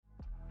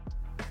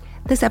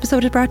This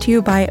episode is brought to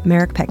you by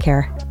Merrick Pet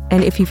Care.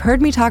 And if you've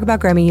heard me talk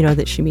about Grammy, you know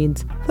that she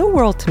means the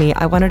world to me.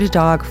 I wanted a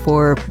dog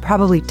for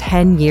probably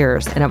 10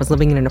 years, and I was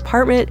living in an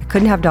apartment,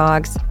 couldn't have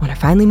dogs. When I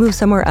finally moved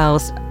somewhere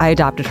else, I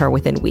adopted her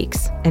within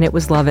weeks, and it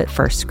was love at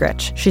first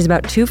scritch. She's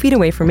about 2 feet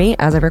away from me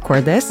as I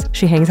record this.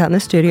 She hangs out in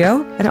the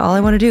studio, and all I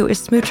want to do is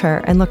smooch her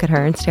and look at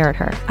her and stare at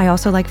her. I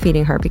also like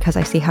feeding her because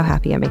I see how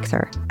happy it makes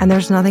her. And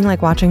there's nothing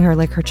like watching her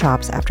lick her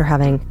chops after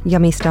having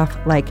yummy stuff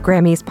like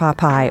Grammy's pot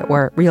pie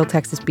or real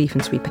Texas beef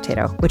and sweet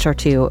potato, which are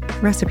 2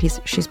 recipes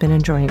she's been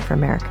enjoying from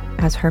Merrick.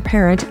 As her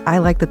parent, I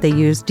like that they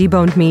use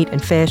deboned meat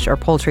and fish or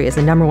poultry as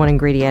the #1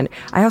 ingredient.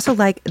 I also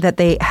like that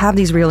they have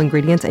these real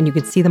ingredients and you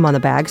can see them on the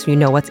bag so you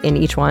know what's in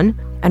each one.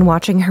 And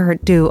watching her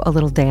do a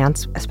little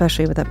dance,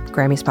 especially with a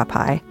Grammy's pot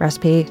pie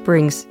recipe,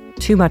 brings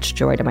too much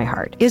joy to my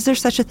heart. Is there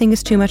such a thing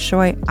as too much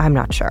joy? I'm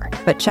not sure.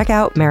 But check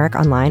out Merrick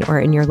online or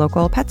in your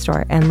local pet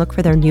store and look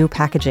for their new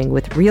packaging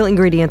with real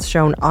ingredients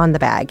shown on the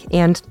bag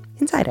and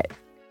inside it.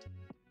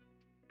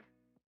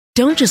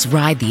 Don't just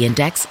ride the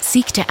index,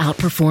 seek to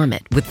outperform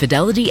it with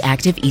Fidelity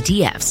Active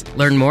ETFs.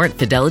 Learn more at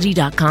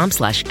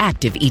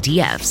fidelity.com/active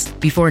ETFs.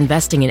 Before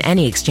investing in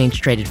any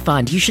exchange-traded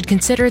fund, you should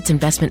consider its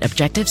investment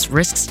objectives,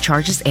 risks,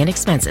 charges, and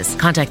expenses.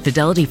 Contact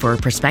Fidelity for a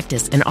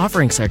prospectus, an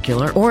offering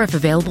circular, or if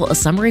available, a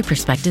summary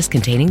prospectus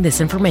containing this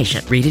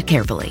information. Read it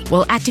carefully.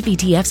 While active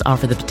ETFs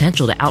offer the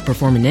potential to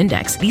outperform an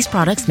index, these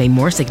products may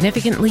more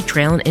significantly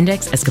trail an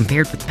index as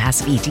compared with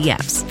passive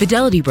ETFs.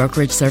 Fidelity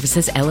Brokerage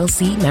Services,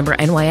 LLC, member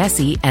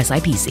NYSE,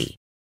 SIPC.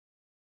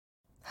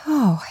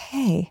 Oh,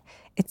 hey,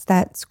 it's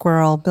that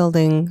squirrel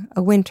building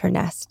a winter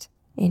nest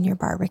in your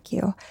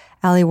barbecue.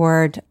 Allie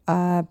Ward,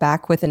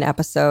 back with an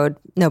episode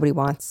nobody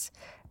wants,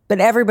 but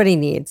everybody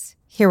needs.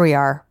 Here we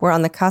are. We're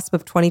on the cusp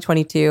of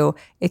 2022.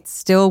 It's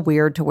still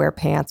weird to wear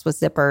pants with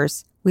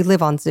zippers. We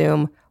live on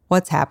Zoom.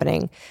 What's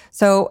happening?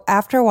 So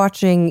after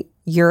watching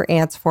your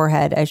aunt's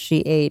forehead as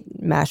she ate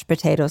mashed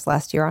potatoes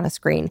last year on a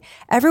screen,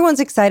 everyone's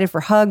excited for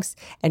hugs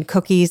and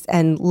cookies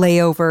and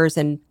layovers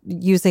and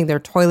using their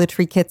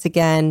toiletry kits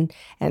again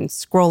and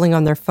scrolling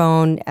on their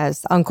phone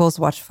as uncles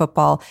watch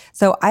football.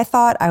 So I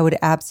thought I would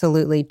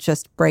absolutely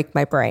just break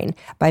my brain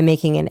by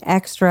making an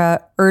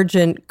extra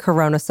urgent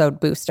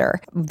Coronasode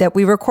booster that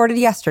we recorded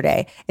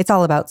yesterday. It's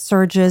all about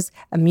surges,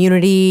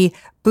 immunity,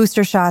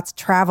 booster shots,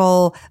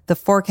 travel, the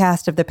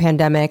forecast of the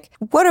pandemic.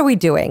 What are we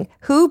doing?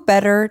 Who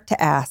better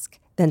to ask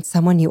than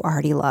someone you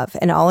already love?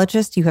 An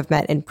ologist you have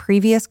met in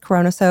previous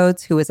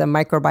Coronasodes who is a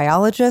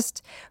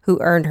microbiologist who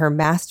earned her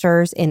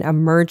master's in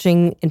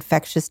emerging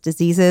infectious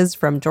diseases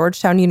from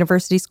Georgetown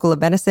University School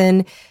of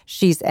Medicine.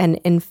 She's an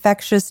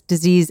infectious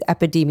disease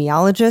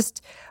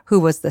epidemiologist who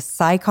was the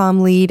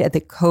SciComm lead at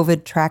the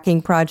COVID tracking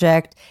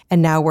project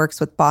and now works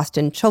with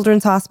Boston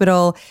Children's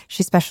Hospital.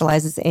 She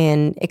specializes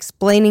in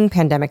explaining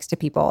pandemics to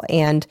people,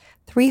 and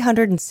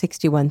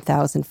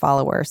 361,000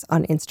 followers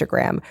on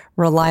Instagram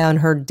rely on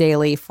her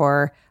daily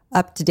for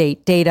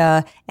up-to-date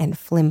data and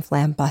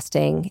flim-flam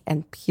busting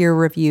and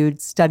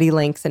peer-reviewed study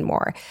links and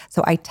more.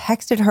 So I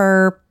texted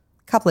her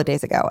a couple of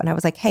days ago and I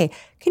was like, hey,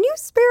 can you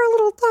spare a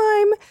little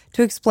time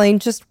to explain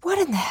just what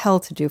in the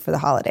hell to do for the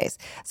holidays?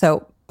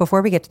 So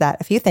before we get to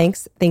that, a few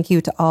thanks. Thank you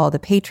to all the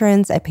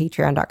patrons at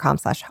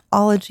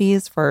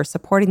patreon.com/ologies for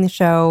supporting the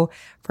show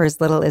for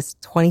as little as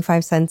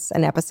 25 cents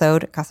an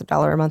episode. It costs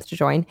 $1 a month to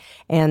join,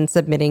 and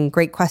submitting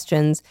great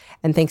questions.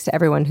 And thanks to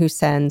everyone who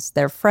sends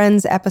their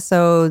friends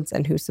episodes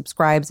and who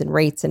subscribes and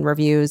rates and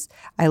reviews.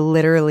 I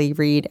literally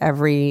read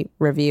every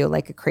review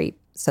like a creep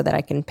so that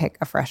I can pick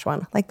a fresh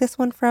one, like this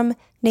one from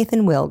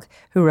Nathan Wilg,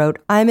 who wrote,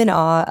 I'm in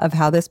awe of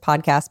how this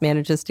podcast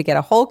manages to get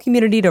a whole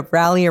community to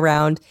rally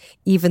around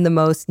even the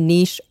most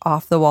niche,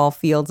 off-the-wall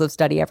fields of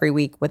study every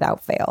week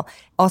without fail.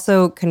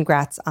 Also,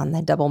 congrats on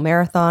the double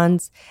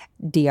marathons,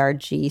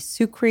 DRG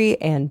Sukri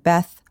and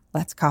Beth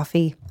Let's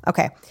Coffee.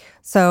 Okay,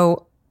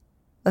 so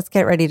let's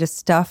get ready to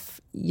stuff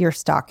your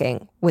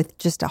stocking with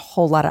just a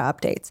whole lot of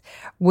updates.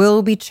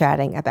 We'll be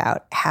chatting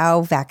about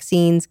how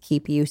vaccines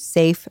keep you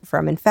safe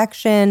from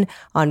infection,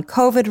 on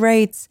COVID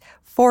rates,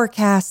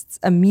 forecasts,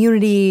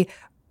 immunity,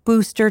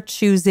 booster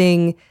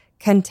choosing,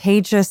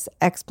 contagious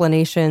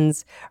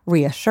explanations,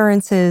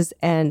 reassurances,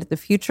 and the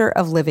future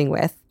of living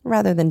with,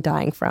 rather than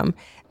dying from,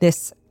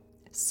 this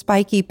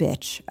spiky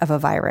bitch of a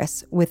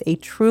virus with a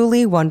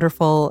truly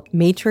wonderful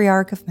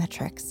matriarch of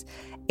metrics,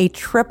 a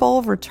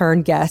triple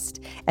return guest,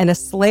 and a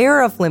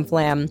slayer of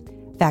flimflam,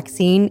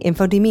 vaccine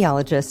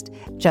infodemiologist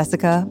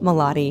Jessica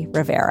Malati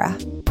Rivera.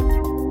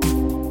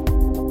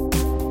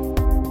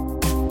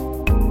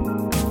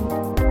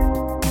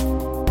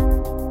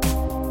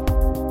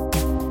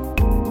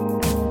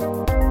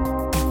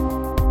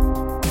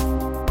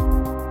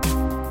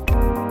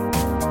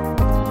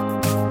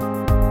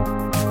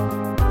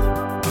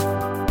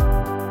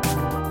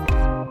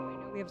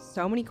 We have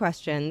so many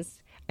questions.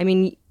 I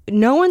mean,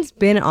 no one's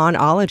been on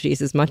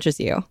Ologies as much as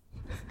you.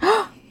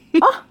 Oh,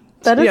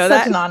 that is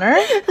such an honor.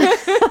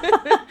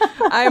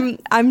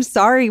 I'm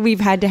sorry we've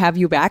had to have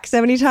you back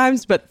so many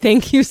times, but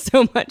thank you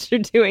so much for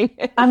doing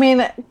it. I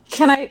mean,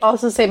 can I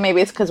also say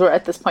maybe it's because we're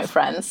at this point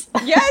friends?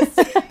 Yes,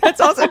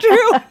 that's also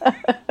true.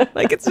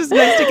 Like It's just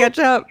nice to catch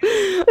up.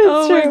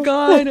 My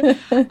God.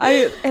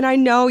 I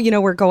know,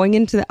 we're going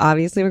into the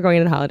holidays.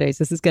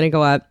 This is going to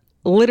go up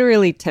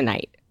literally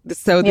tonight.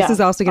 So this is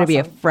also going to be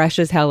a fresh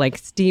as hell, like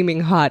steaming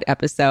hot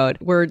episode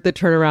where the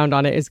turnaround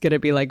on it is going to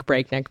be like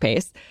breakneck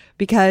pace.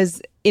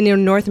 Because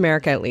in North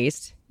America, at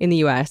least in the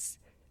US,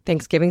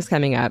 Thanksgiving's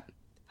coming up.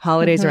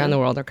 Holidays around the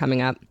world are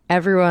coming up.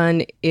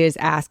 Everyone is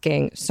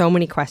asking so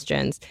many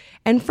questions.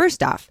 And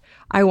first off,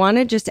 I want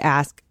to just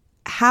ask,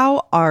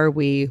 how are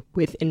we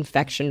with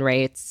infection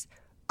rates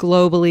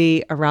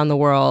globally around the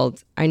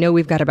world? I know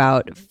we've got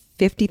about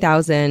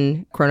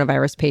 50,000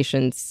 coronavirus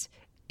patients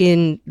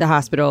in the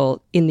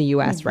hospital in the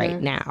US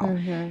right now.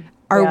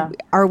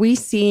 Are we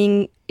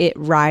seeing it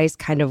rise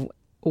kind of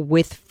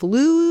with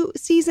flu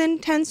season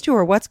tends to,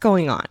 or what's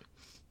going on?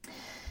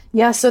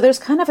 Yeah, so there's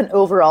kind of an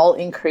overall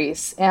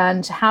increase,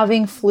 and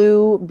having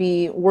flu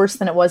be worse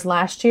than it was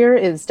last year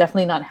is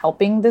definitely not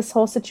helping this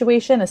whole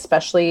situation,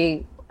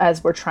 especially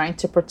as we're trying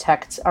to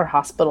protect our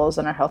hospitals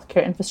and our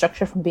healthcare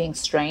infrastructure from being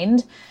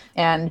strained.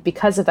 And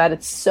because of that,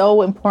 it's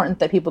so important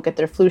that people get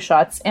their flu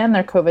shots and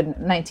their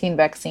COVID-19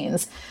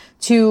 vaccines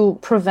to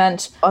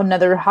prevent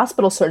another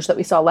hospital surge that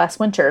we saw last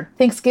winter.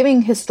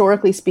 Thanksgiving,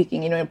 historically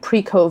speaking,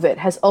 pre-COVID,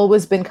 has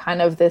always been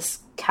kind of this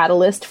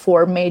catalyst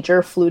for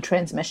major flu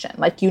transmission.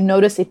 Like, you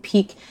notice a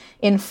peak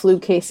in flu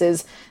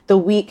cases the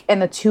week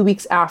and the 2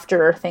 weeks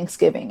after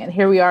Thanksgiving. And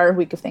here we are,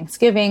 week of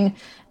Thanksgiving.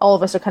 All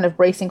of us are kind of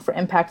bracing for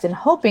impact and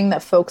hoping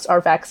that folks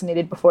are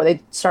vaccinated before they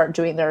start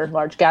doing their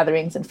large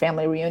gatherings and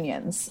family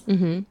reunions.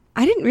 Mm-hmm.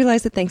 I didn't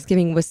realize that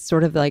Thanksgiving was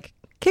sort of like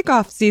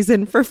kickoff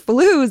season for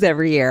flus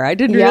every year. I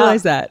didn't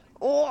realize that.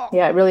 Oh.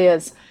 Yeah, it really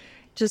is.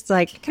 Just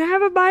like, can I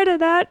have a bite of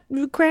that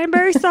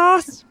cranberry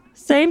sauce?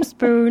 Same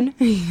spoon.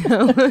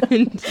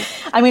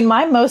 I mean,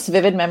 my most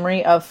vivid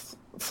memory of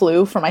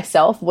flu for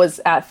myself was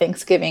at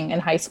Thanksgiving in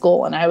high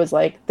school. And I was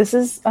like,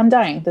 I'm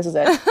dying. This is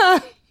it.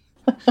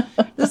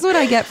 This is what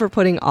I get for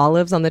putting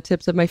olives on the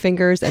tips of my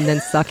fingers and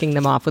then sucking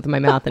them off with my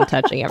mouth and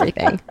touching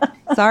everything.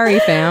 Sorry,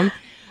 fam.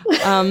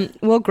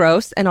 Well,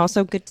 gross and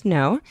also good to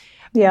know.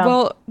 Yeah.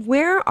 Well,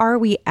 where are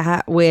we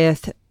at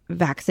with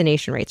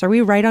vaccination rates? Are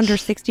we right under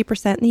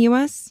 60% in the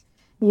U.S.?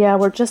 Yeah,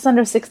 we're just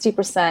under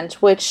 60%,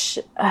 which,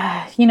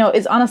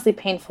 is honestly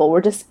painful.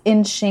 We're just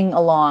inching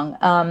along.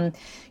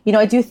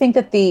 I do think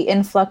that the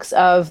influx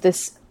of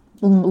this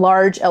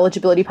large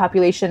eligibility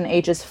population,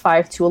 ages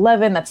 5 to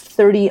 11, that's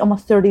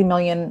almost 30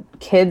 million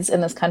kids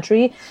in this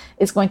country,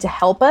 is going to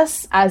help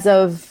us. As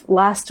of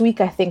last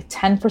week, I think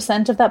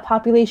 10% of that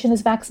population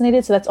is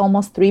vaccinated. So that's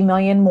almost 3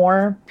 million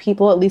more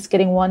people at least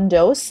getting one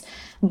dose.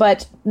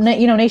 But,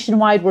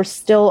 nationwide, we're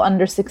still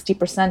under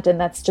 60%, and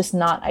that's just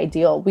not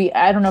ideal.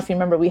 I don't know if you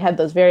remember, we had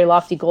those very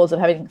lofty goals of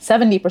having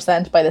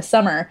 70% by the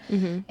summer,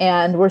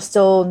 and we're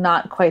still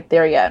not quite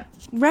there yet.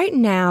 Right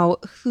now,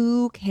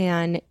 who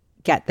can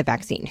get the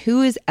vaccine?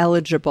 Who is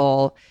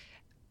eligible,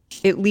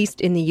 at least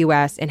in the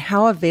U.S., and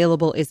how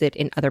available is it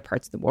in other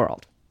parts of the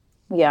world?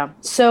 Yeah.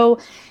 So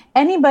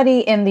anybody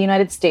in the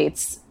United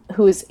States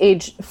who is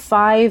age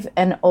 5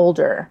 and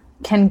older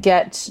can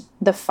get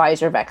the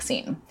Pfizer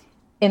vaccine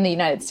in the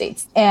United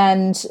States.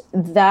 And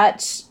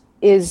that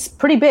is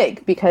pretty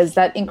big because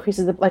that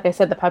increases, like I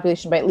said, the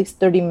population by at least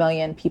 30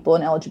 million people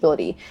in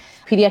eligibility.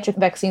 Pediatric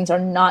vaccines are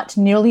not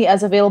nearly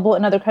as available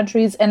in other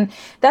countries. And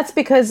that's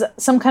because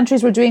some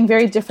countries were doing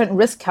very different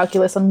risk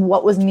calculus on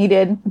what was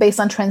needed based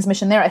on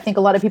transmission there. I think a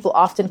lot of people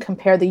often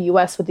compare the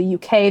US with the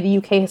UK. The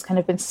UK has kind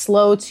of been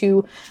slow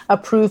to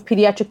approve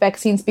pediatric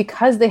vaccines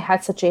because they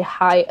had such a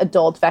high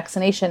adult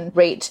vaccination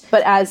rate.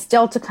 But as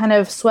Delta kind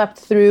of swept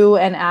through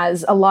and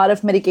as a lot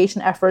of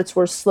mitigation efforts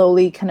were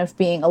slowly kind of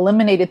being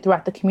eliminated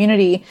throughout the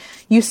community,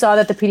 you saw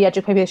that the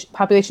pediatric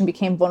population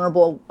became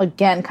vulnerable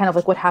again, kind of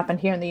like what happened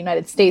here in the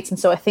United States.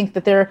 And so I think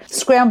that they're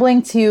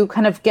scrambling to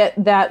kind of get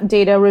that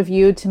data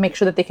reviewed to make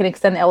sure that they can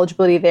extend the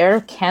eligibility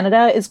there.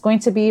 Canada is going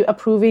to be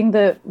approving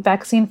the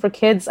vaccine for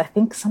kids, I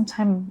think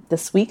sometime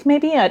this week,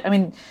 maybe. I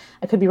mean,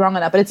 I could be wrong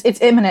on that, but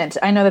it's imminent.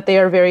 I know that they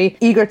are very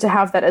eager to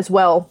have that as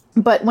well.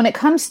 But when it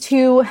comes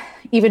to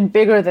even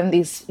bigger than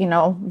these,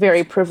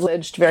 very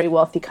privileged, very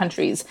wealthy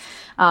countries,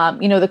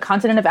 the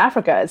continent of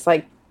Africa is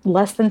like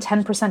less than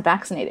 10%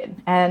 vaccinated.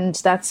 And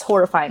that's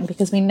horrifying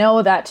because we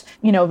know that,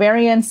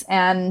 variants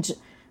and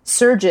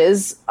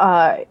surges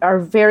are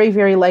very,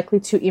 very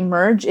likely to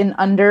emerge in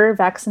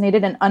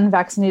under-vaccinated and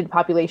unvaccinated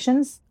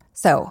populations.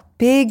 So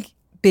big,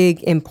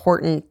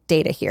 important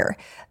data here.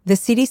 The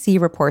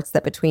CDC reports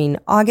that between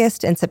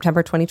August and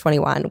September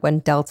 2021, when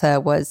Delta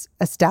was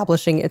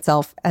establishing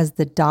itself as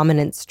the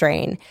dominant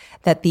strain,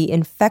 that the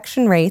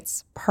infection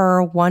rates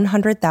per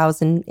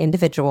 100,000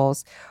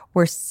 individuals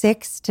were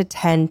 6 to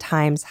 10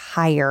 times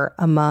higher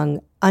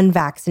among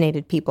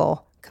unvaccinated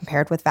people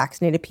compared with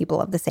vaccinated people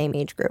of the same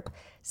age group.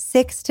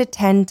 6 to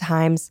 10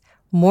 times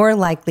more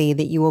likely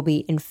that you will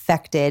be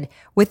infected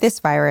with this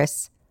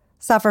virus,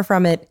 suffer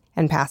from it,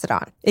 and pass it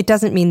on. It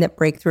doesn't mean that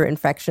breakthrough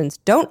infections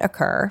don't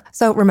occur.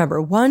 So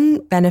remember, one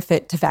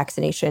benefit to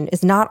vaccination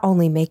is not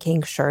only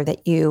making sure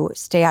that you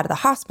stay out of the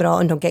hospital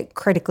and don't get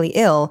critically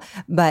ill,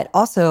 but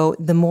also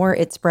the more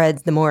it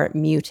spreads, the more it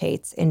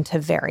mutates into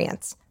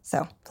variants.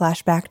 So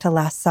flashback to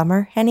last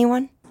summer,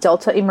 anyone?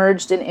 Delta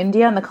emerged in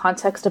India in the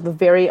context of a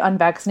very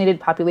unvaccinated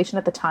population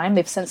at the time.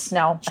 They've since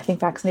now, I think,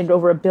 vaccinated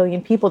over 1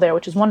 billion people there,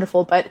 which is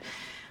wonderful. But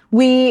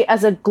we,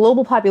 as a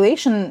global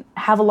population,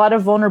 have a lot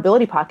of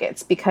vulnerability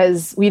pockets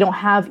because we don't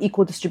have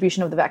equal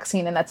distribution of the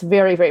vaccine, and that's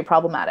very, very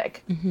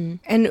problematic. Mm-hmm.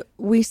 And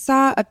we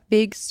saw a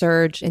big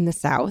surge in the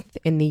South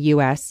in the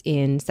U.S.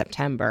 in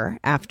September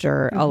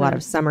after a lot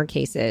of summer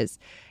cases.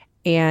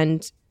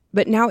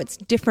 But now it's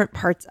different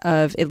parts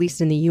of, at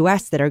least in the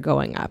U.S., that are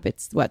going up.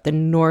 It's the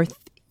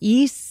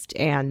Northeast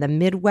and the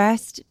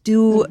Midwest.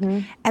 Do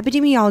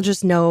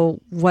epidemiologists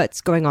know what's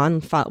going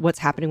on, what's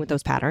happening with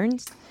those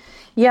patterns?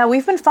 Yeah,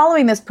 we've been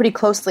following this pretty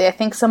closely. I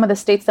think some of the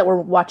states that we're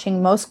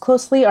watching most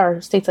closely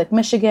are states like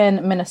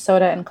Michigan,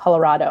 Minnesota, and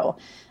Colorado.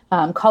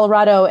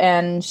 Colorado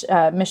and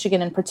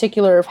Michigan in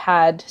particular have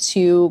had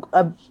to,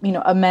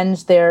 amend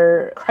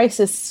their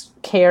crisis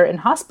care in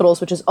hospitals,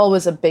 which is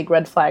always a big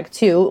red flag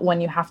too, when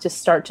you have to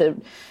start to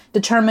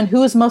determine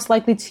who is most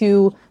likely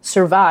to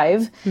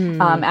survive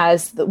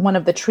as one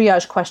of the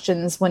triage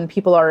questions when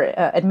people are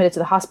admitted to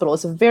the hospital.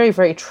 Is a very,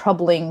 very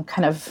troubling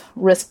kind of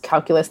risk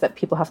calculus that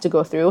people have to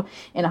go through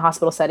in a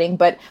hospital setting.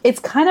 But it's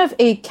kind of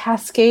a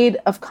cascade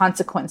of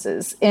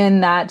consequences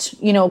in that,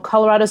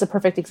 Colorado is a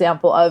perfect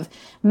example of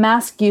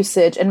mask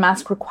usage and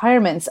mask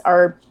requirements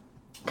are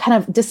kind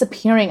of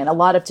disappearing in a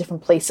lot of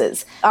different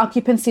places.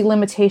 Occupancy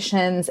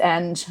limitations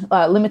and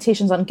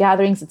limitations on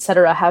gatherings, et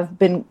cetera, have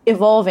been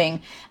evolving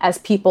as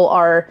people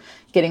are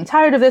getting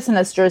tired of this and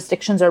as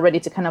jurisdictions are ready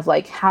to kind of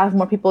have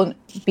more people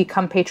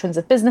become patrons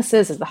of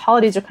businesses as the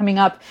holidays are coming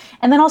up.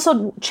 And then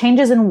also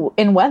changes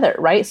in weather,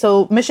 right?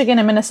 So Michigan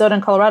and Minnesota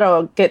and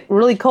Colorado get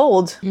really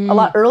cold a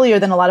lot earlier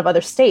than a lot of other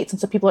states. And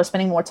so people are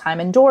spending more time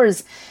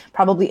indoors,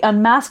 probably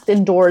unmasked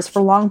indoors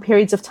for long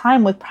periods of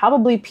time with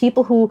probably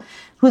people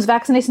whose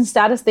vaccination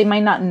status they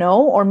might not know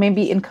or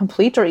maybe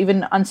incomplete or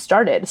even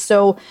unstarted.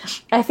 So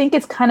I think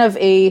it's kind of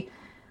a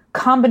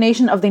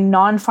combination of the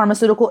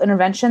non-pharmaceutical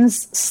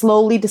interventions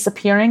slowly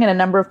disappearing in a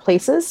number of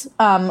places.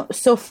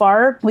 So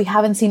far, we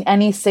haven't seen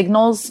any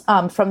signals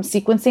from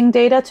sequencing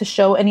data to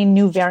show any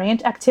new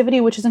variant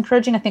activity, which is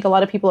encouraging. I think a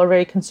lot of people are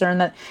very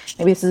concerned that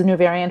maybe this is a new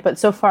variant, but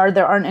so far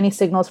there aren't any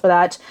signals for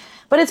that.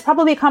 But it's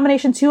probably a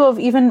combination, too, of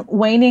even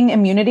waning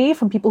immunity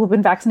from people who've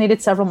been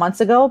vaccinated several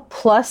months ago,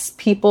 plus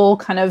people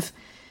kind of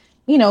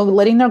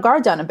letting their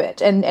guard down a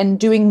bit and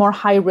doing more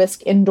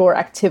high-risk indoor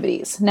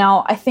activities.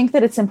 Now, I think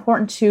that it's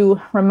important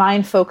to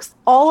remind folks,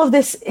 all of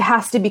this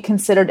has to be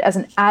considered as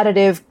an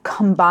additive,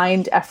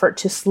 combined effort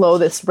to slow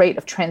this rate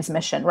of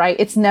transmission, right?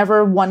 It's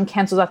never one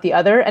cancels out the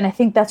other. And I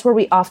think that's where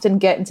we often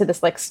get into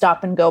this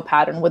stop-and-go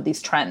pattern with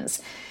these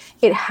trends.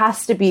 It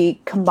has to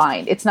be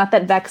combined. It's not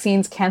that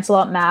vaccines cancel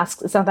out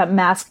masks. It's not that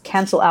masks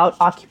cancel out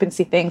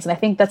occupancy things. And I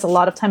think that's a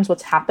lot of times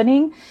what's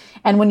happening.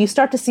 And when you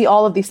start to see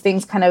all of these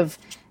things kind of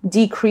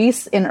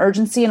decrease in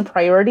urgency and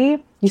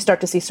priority, you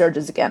start to see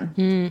surges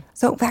again.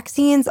 So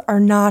vaccines are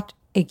not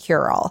a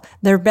cure-all.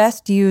 They're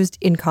best used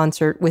in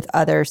concert with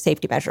other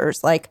safety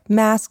measures like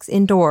masks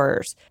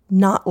indoors,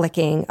 not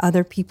licking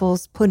other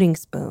people's pudding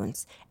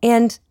spoons,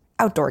 and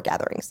outdoor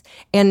gatherings.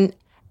 And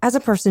as a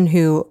person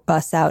who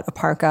busts out a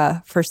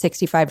parka for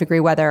 65-degree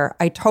weather,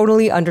 I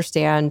totally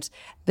understand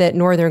that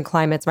northern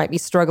climates might be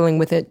struggling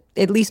with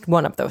at least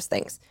one of those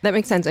things. That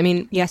makes sense. I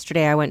mean,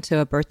 yesterday I went to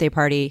a birthday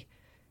party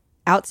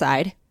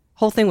outside.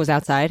 Whole thing was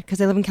outside because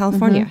I live in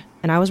California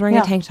and I was wearing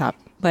a tank top.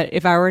 But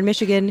if I were in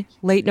Michigan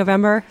late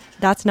November,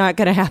 that's not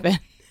going to happen.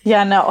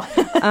 Yeah, no.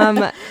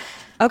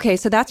 Okay,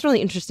 so that's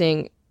really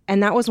interesting.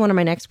 And that was one of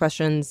my next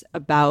questions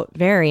about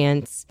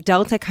variants.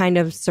 Delta kind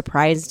of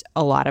surprised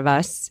a lot of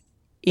us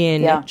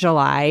in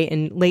July,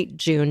 in late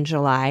June,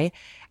 July.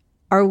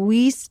 Are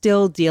we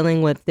still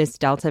dealing with this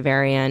Delta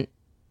variant?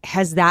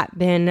 Has that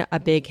been a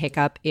big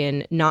hiccup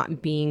in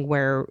not being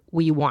where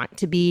we want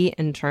to be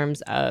in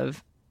terms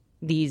of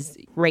these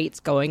rates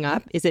going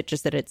up? Is it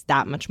just that it's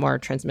that much more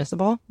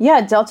transmissible?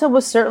 Yeah, Delta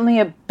was certainly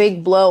a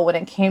big blow when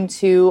it came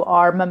to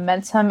our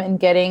momentum in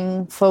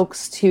getting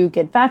folks to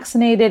get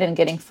vaccinated and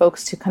getting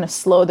folks to kind of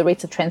slow the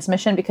rates of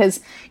transmission. Because,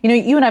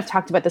 you and I've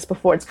talked about this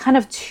before. It's kind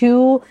of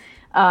two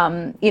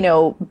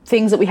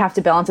things that we have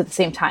to balance at the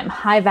same time: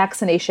 high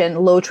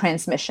vaccination, low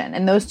transmission.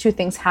 And those two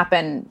things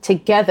happen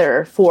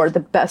together for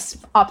the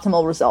best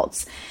optimal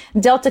results.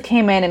 Delta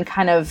came in and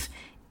kind of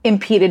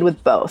impeded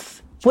with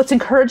both. What's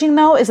encouraging,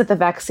 though, is that the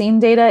vaccine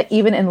data,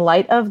 even in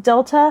light of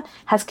Delta,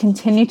 has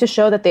continued to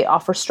show that they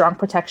offer strong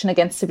protection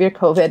against severe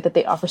COVID, that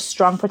they offer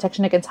strong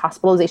protection against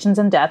hospitalizations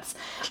and deaths,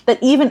 that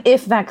even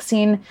if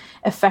vaccine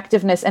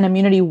effectiveness and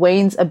immunity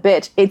wanes a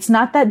bit, it's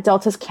not that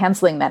Delta's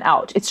canceling that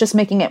out. It's just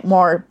making it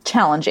more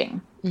challenging.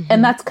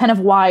 And that's kind of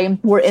why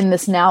we're in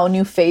this now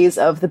new phase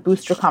of the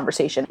booster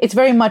conversation. It's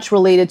very much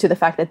related to the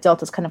fact that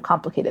Delta's kind of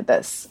complicated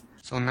this.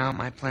 So now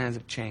my plans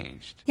have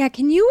changed. Yeah,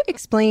 can you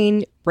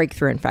explain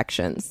breakthrough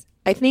infections?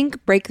 I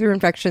think breakthrough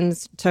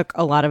infections took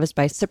a lot of us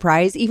by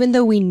surprise, even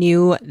though we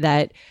knew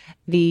that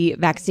the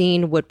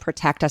vaccine would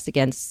protect us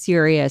against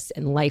serious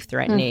and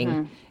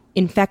life-threatening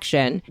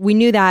infection. We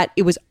knew that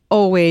it was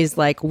always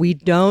like, we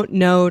don't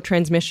know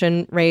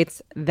transmission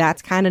rates.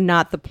 That's kind of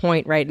not the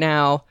point right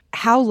now.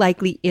 How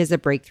likely is a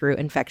breakthrough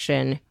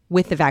infection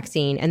with the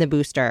vaccine and the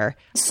booster?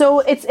 So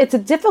it's a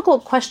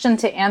difficult question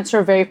to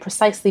answer very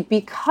precisely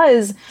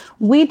because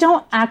we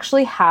don't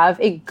actually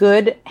have a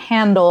good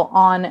handle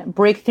on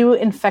breakthrough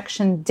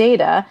infection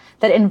data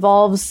that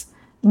involves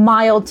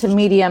mild to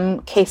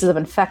medium cases of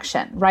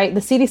infection, right?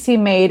 The CDC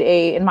made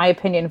in my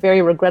opinion,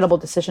 very regrettable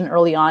decision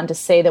early on to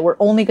say that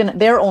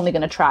they're only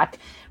going to track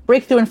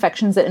breakthrough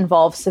infections that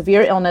involve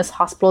severe illness,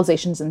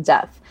 hospitalizations, and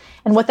death.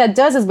 And what that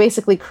does is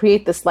basically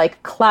create this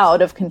like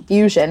cloud of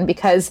confusion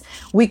because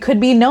we could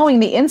be knowing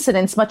the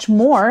incidence much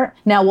more.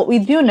 Now, what we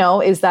do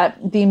know is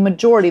that the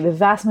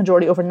vast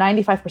majority, over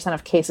 95%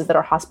 of cases that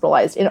are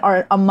hospitalized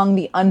are among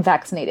the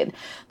unvaccinated.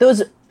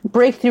 Those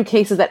breakthrough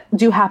cases that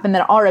do happen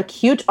that are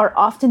acute are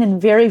often in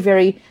very,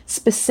 very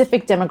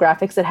specific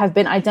demographics that have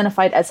been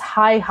identified as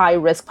high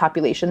risk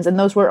populations. And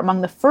those were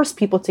among the first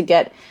people to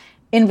get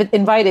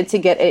invited to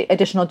get an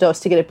additional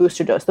dose, to get a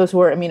booster dose. Those who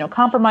are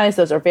immunocompromised,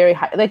 those are very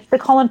high, like the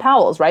Colin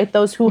Powells, right?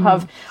 Those who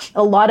have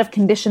a lot of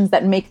conditions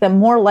that make them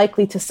more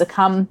likely to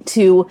succumb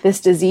to this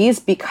disease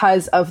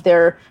because of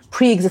their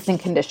pre-existing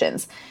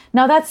conditions.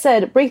 Now, that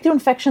said, breakthrough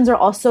infections are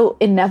also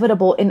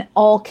inevitable in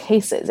all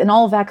cases, in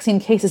all vaccine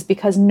cases,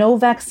 because no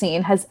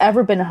vaccine has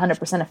ever been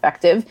 100%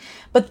 effective.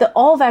 But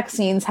all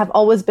vaccines have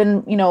always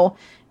been,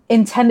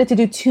 intended to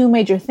do two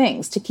major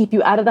things: to keep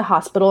you out of the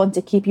hospital and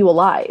to keep you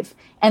alive.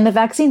 And the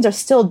vaccines are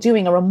still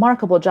doing a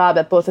remarkable job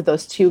at both of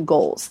those two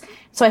goals.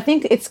 So I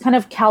think it's kind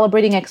of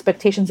calibrating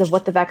expectations of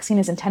what the vaccine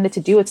is intended to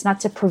do. It's not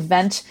to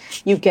prevent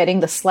you getting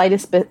the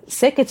slightest bit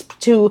sick. It's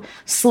to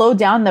slow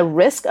down the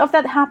risk of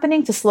that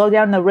happening, to slow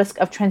down the risk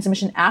of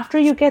transmission after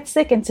you get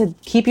sick, and to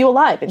keep you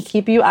alive and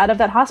keep you out of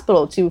that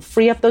hospital, to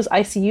free up those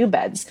ICU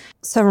beds.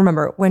 So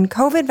remember, when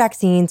COVID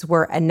vaccines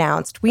were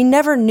announced, we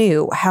never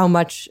knew how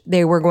much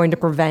they were going to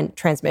prevent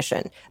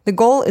transmission. The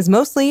goal is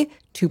mostly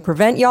to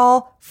prevent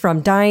y'all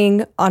from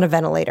dying on a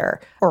ventilator,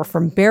 or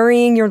from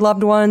burying your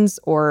loved ones,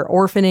 or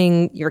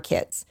orphaning your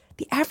kids.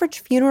 The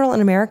average funeral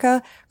in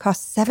America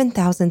costs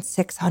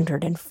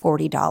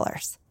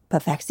 $7,640.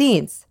 But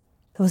vaccines,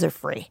 those are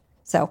free.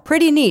 So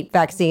pretty neat,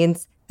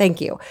 vaccines.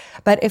 Thank you.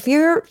 But if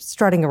you're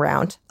strutting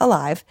around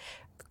alive,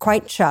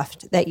 quite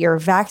chuffed that you're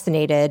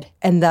vaccinated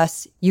and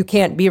thus you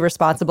can't be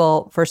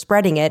responsible for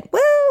spreading it,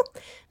 well,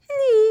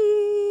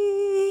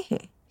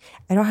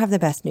 I don't have the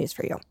best news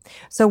for you.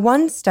 So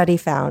one study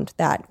found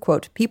that,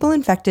 quote, people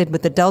infected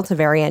with the Delta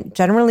variant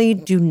generally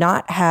do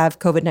not have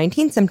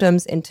COVID-19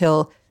 symptoms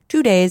until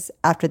 2 days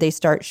after they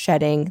start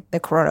shedding the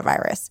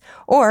coronavirus.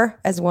 Or,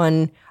 as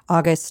one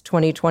August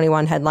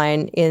 2021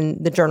 headline in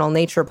the journal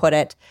Nature put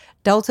it,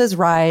 Delta's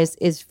rise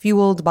is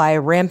fueled by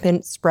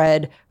rampant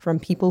spread from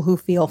people who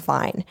feel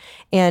fine.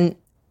 And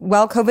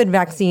while COVID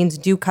vaccines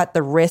do cut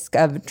the risk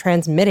of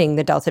transmitting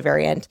the Delta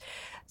variant,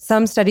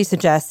 some studies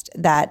suggest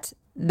that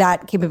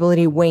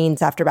capability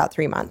wanes after about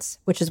 3 months,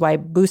 which is why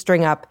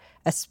boostering up,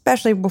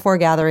 especially before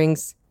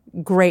gatherings,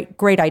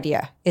 great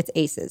idea. It's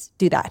ACEs.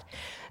 Do that.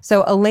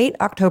 So a late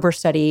October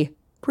study,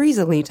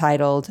 breezily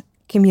titled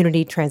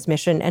Community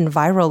Transmission and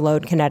Viral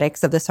Load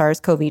Kinetics of the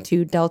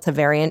SARS-CoV-2 Delta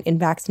variant in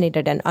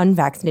vaccinated and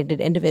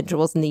unvaccinated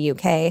individuals in the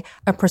UK,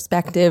 a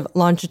prospective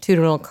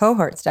longitudinal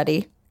cohort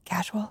study,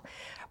 casual,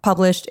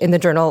 published in the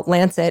journal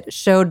Lancet,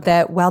 showed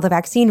that while the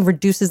vaccine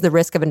reduces the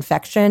risk of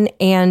infection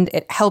and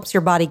it helps your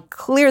body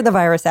clear the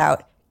virus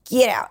out,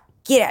 get out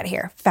of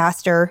here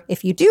faster.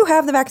 If you do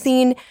have the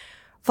vaccine,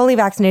 fully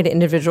vaccinated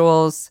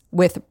individuals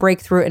with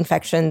breakthrough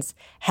infections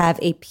have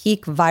a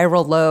peak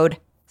viral load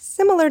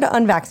similar to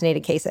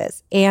unvaccinated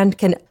cases and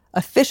can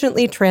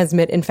efficiently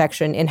transmit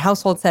infection in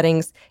household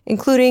settings,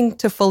 including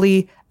to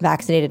fully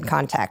vaccinated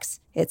contacts,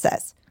 it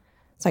says.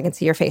 So I can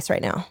see your face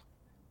right now.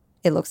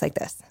 It looks like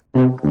this.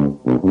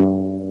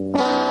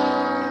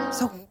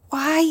 So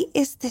why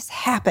is this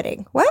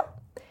happening? Well,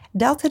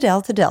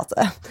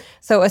 Delta.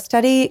 So a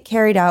study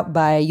carried out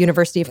by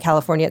University of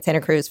California at Santa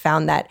Cruz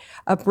found that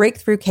a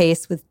breakthrough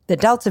case with the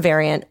Delta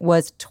variant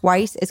was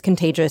twice as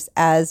contagious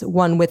as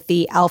one with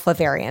the Alpha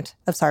variant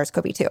of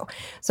SARS-CoV-2.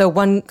 So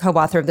one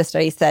co-author of the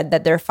study said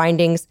that their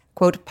findings,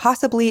 quote,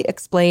 possibly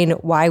explain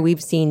why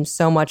we've seen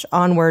so much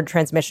onward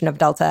transmission of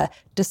Delta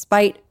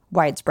despite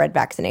widespread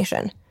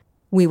vaccination.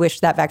 We wish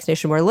that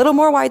vaccination were a little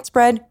more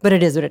widespread, but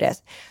it is what it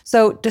is.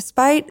 So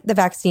despite the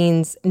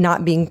vaccines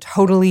not being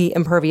totally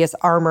impervious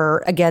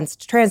armor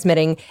against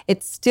transmitting,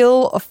 it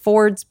still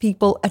affords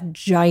people a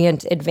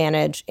giant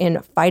advantage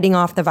in fighting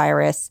off the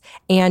virus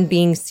and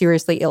being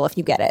seriously ill if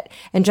you get it.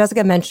 And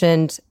Jessica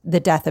mentioned the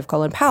death of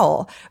Colin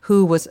Powell,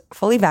 who was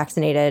fully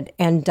vaccinated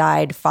and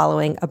died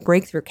following a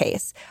breakthrough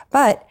case.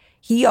 But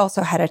he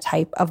also had a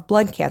type of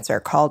blood cancer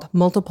called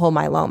multiple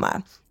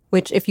myeloma.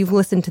 which if you've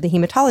listened to the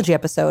hematology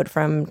episode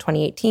from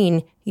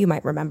 2018, you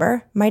might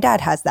remember my dad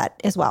has that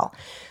as well.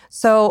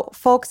 So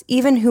folks,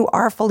 even who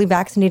are fully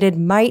vaccinated,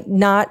 might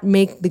not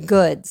make the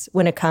goods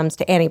when it comes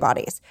to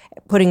antibodies,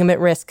 putting them at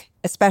risk,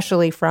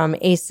 especially from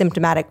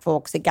asymptomatic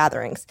folks at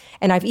gatherings.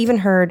 And I've even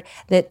heard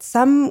that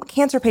some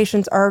cancer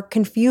patients are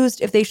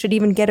confused if they should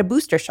even get a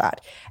booster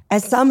shot,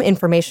 as some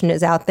information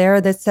is out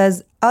there that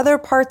says other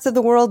parts of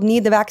the world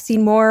need the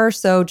vaccine more,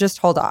 so just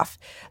hold off.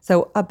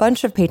 So a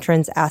bunch of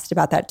patrons asked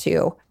about that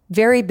too.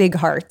 Very big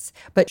hearts.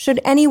 But should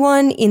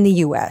anyone in the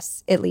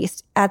US, at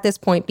least at this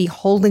point, be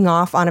holding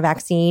off on a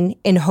vaccine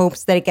in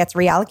hopes that it gets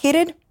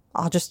reallocated?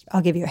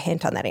 I'll give you a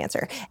hint on that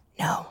answer.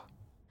 No.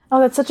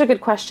 Oh, that's such a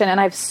good question. And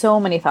I have so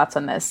many thoughts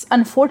on this.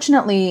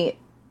 Unfortunately,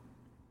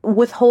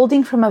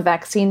 withholding from a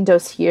vaccine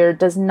dose here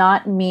does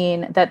not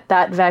mean that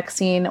that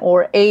vaccine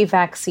or a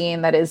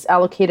vaccine that is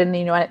allocated in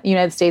the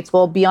United States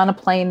will be on a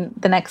plane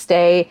the next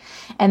day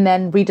and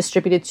then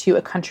redistributed to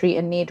a country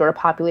in need or a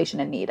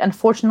population in need.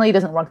 Unfortunately, it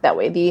doesn't work that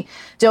way. The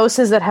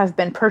doses that have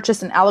been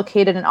purchased and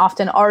allocated, and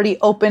often already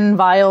open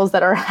vials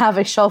that have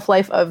a shelf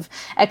life of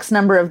X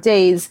number of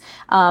days,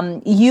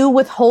 you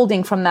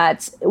withholding from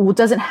that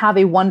doesn't have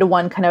a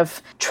one-to-one kind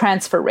of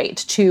transfer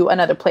rate to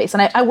another place.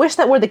 And I wish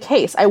that were the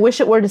case. I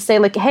wish it were to say,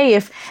 like, hey,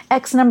 if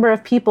X number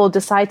of people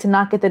decide to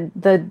not get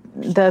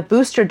the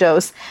booster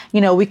dose,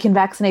 we can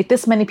vaccinate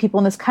this many people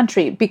in this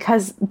country,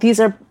 because these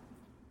are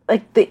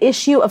like the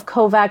issue of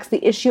COVAX,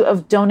 the issue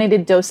of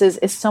donated doses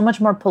is so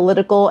much more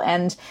political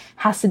and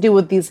has to do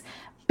with these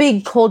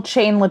big cold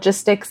chain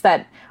logistics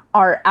that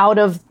are out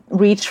of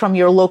reach from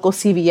your local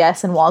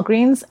CVS and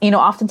Walgreens.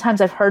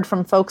 Oftentimes I've heard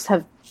from folks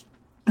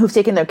who've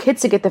taken their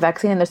kids to get the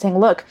vaccine, and they're saying,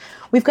 look,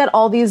 we've got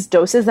all these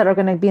doses that are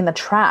going to be in the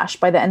trash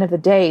by the end of the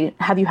day.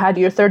 Have you had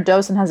your third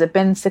dose, and has it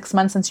been 6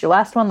 months since your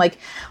last one? Like,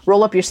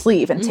 roll up your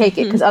sleeve and take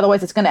it, because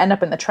otherwise it's going to end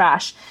up in the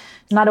trash.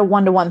 It's not a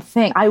one-to-one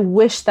thing. I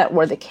wish that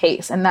were the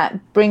case. And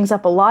that brings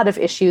up a lot of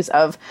issues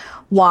of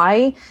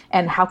why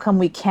and how come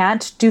we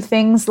can't do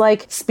things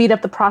like speed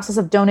up the process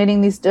of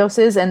donating these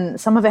doses.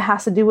 And some of it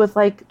has to do with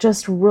like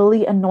just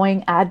really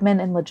annoying admin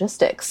and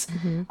logistics.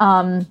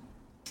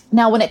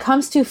 Now, when it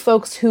comes to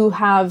folks who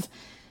have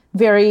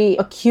very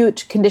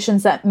acute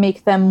conditions that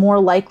make them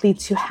more likely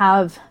to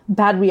have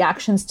bad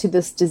reactions to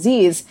this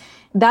disease,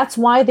 that's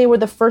why they were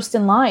the first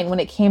in line when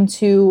it came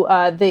to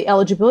the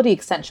eligibility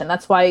extension.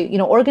 That's why,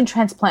 organ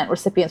transplant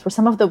recipients were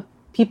some of the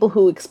people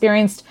who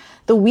experienced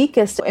the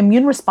weakest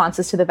immune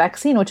responses to the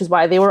vaccine, which is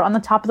why they were on the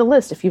top of the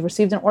list. If you've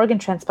received an organ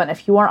transplant,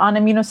 if you are on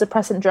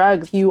immunosuppressant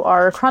drugs, if you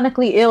are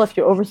chronically ill, if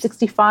you're over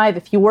 65,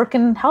 if you work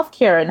in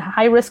healthcare in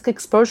high-risk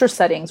exposure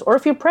settings, or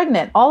if you're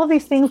pregnant, all of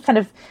these things kind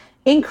of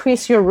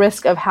increase your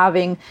risk of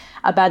having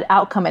a bad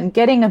outcome and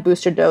getting a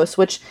booster dose,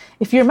 which,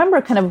 if you remember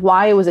kind of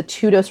why it was a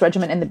 2-dose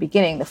regimen in the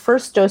beginning, the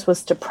first dose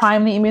was to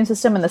prime the immune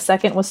system and the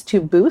second was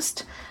to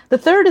boost. The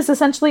third is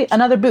essentially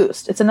another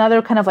boost. It's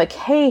another kind of like,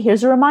 hey,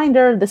 here's a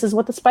reminder. This is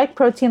what the spike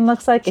protein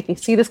looks like. If you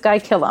see this guy,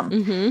 kill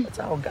him. That's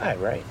our guy,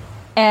 right?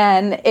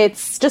 And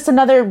it's just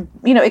another,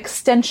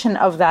 extension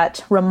of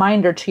that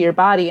reminder to your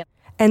body.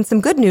 And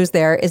some good news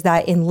there is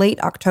that in late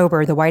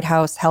October, the White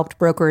House helped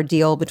broker a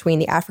deal between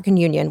the African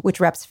Union, which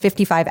reps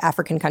 55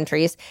 African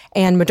countries,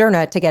 and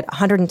Moderna to get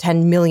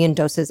 110 million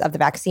doses of the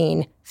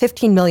vaccine,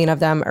 15 million of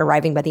them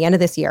arriving by the end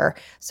of this year.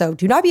 So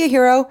do not be a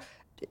hero.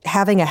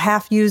 Having a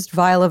half-used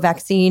vial of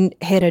vaccine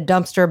hit a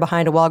dumpster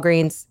behind a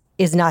Walgreens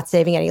is not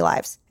saving any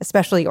lives,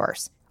 especially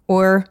yours.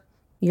 Or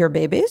your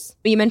babies.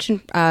 You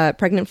mentioned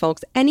pregnant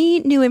folks. Any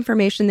new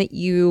information that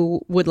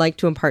you would like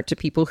to impart to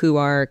people who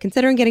are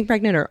considering getting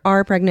pregnant or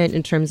are pregnant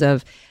in terms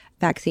of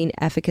vaccine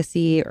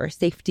efficacy or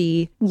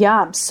safety?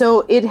 Yeah,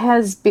 so it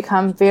has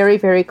become very,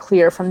 very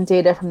clear from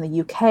data from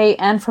the UK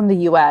and from the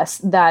US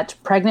that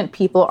pregnant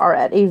people are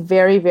at a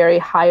very, very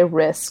high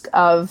risk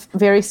of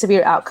very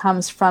severe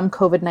outcomes from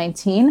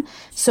COVID-19.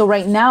 So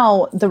right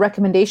now, the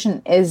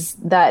recommendation is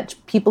that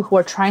people who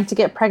are trying to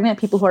get pregnant,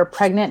 people who are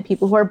pregnant,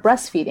 people who are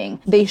breastfeeding,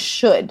 they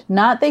should,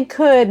 not they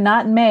could,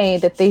 not may,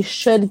 that they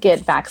should get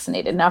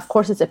vaccinated. Now, of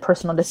course, it's a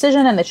personal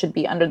decision and it should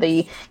be under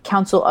the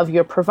counsel of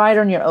your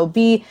provider and your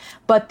OB,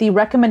 but the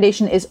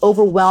recommendation is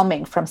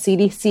overwhelming from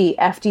CDC,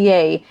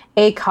 FDA,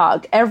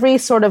 ACOG. Every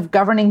sort of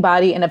governing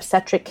body in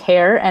obstetric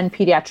care and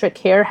pediatric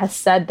care has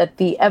said that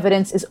the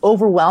evidence is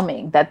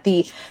overwhelming, that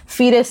the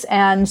fetus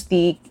and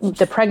the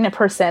pregnant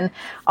person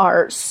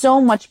are so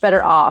much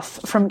better off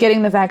from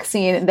getting the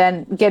vaccine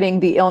than getting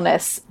the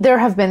illness. There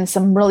have been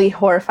some really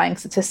horrifying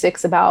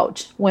statistics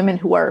about women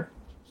who are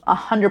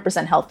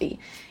 100% healthy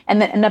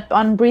and then end up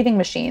on breathing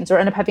machines or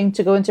end up having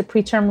to go into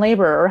preterm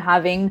labor or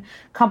having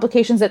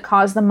complications that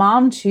cause the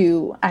mom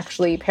to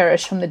actually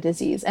perish from the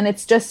disease. And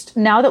it's just,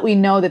 now that we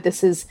know that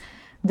this is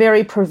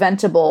very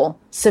preventable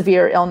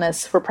severe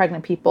illness for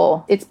pregnant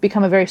people, it's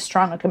become a very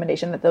strong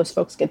recommendation that those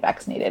folks get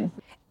vaccinated.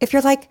 If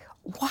you're like,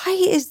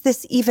 why is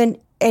this even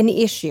an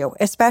issue,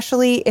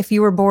 especially if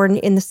you were born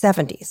in the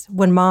 70s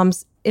when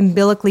moms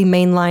umbilically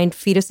mainlined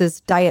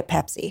fetuses Diet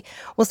Pepsi?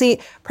 Well, see,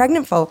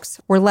 pregnant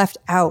folks were left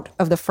out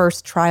of the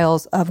first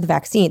trials of the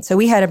vaccine. So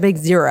we had a big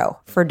zero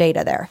for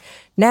data there.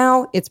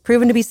 Now it's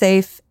proven to be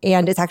safe,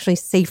 and it's actually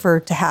safer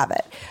to have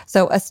it.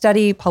 So a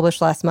study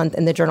published last month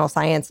in the journal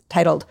Science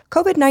titled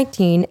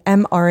COVID-19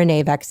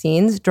 mRNA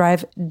Vaccines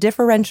Drive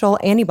Differential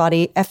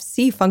Antibody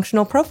FC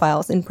Functional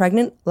Profiles in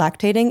Pregnant,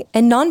 Lactating,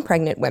 and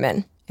Non-Pregnant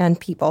Women and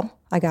People.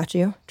 I got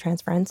you,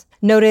 trans friends.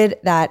 Noted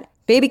that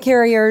baby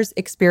carriers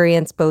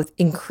experience both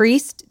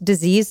increased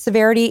disease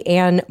severity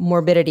and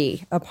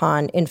morbidity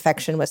upon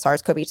infection with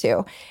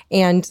SARS-CoV-2.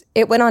 And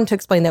it went on to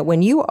explain that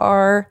when you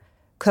are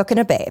cooking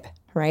a babe,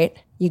 right,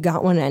 you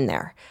got one in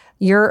there,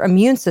 your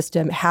immune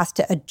system has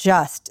to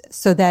adjust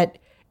so that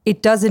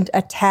it doesn't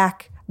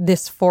attack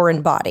this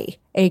foreign body,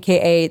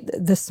 aka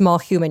the small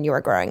human you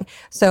are growing.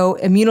 So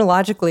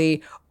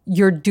immunologically,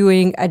 you're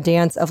doing a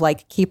dance of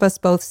like, keep us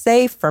both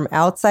safe from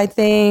outside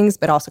things,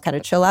 but also kind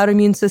of chill out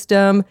immune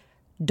system.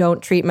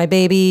 Don't treat my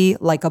baby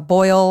like a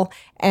boil.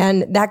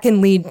 And that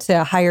can lead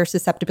to higher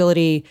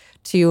susceptibility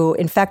to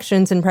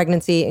infections in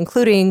pregnancy,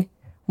 including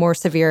more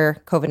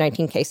severe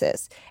COVID-19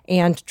 cases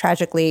and,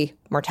 tragically,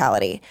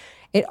 mortality.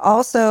 It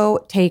also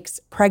takes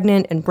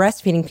pregnant and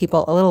breastfeeding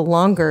people a little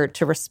longer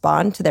to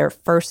respond to their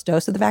first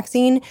dose of the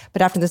vaccine,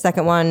 but after the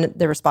second one,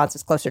 the response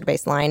is closer to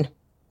baseline,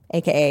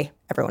 aka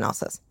everyone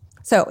else's.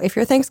 So if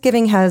your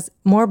Thanksgiving has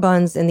more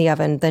buns in the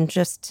oven than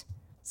just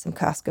some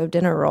Costco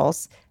dinner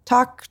rolls,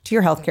 talk to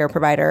your healthcare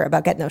provider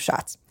about getting those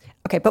shots.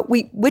 Okay, but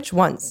which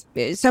ones?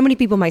 So many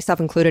people, myself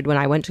included, when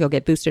I went to go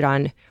get boosted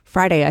on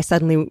Friday, I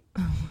suddenly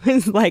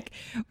was like,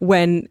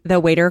 when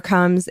the waiter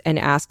comes and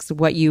asks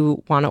what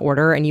you want to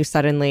order and you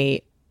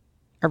suddenly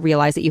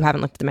realize that you haven't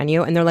looked at the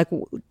menu and they're like, do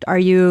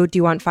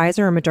you want Pfizer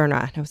or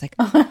Moderna? And I was like,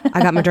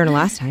 I got Moderna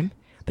last time.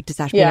 But does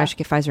that mean I should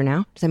get Pfizer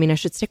now? Does that mean I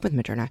should stick with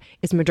Moderna?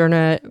 Is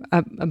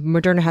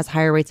Moderna has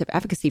higher rates of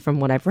efficacy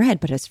from what I've read,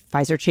 but has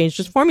Pfizer changed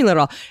its formula at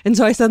all? And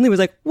so I suddenly was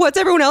like, what's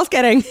everyone else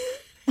getting?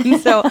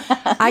 And so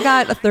I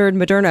got a third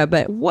Moderna.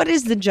 But what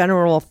is the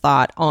general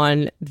thought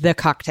on the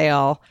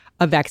cocktail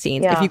of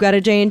vaccines? Yeah. If you got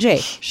a J&J,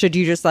 should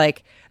you just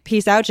like,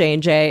 peace out,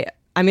 J&J,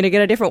 I'm going to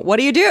get a different, what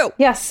do you do?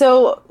 Yeah,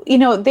 so,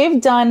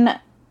 they've done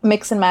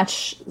mix and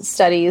match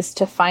studies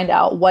to find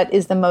out what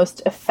is the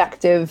most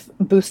effective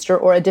booster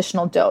or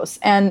additional dose.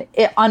 And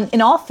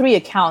in all three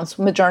accounts,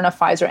 Moderna,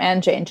 Pfizer,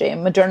 and J&J,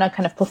 Moderna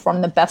kind of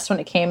performed the best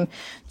when it came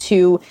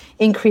to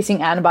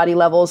increasing antibody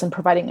levels and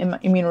providing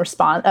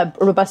a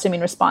robust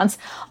immune response.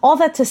 All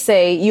that to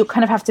say, you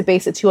kind of have to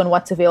base it too on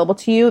what's available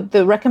to you.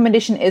 The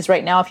recommendation is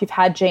right now, if you've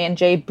had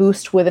J&J,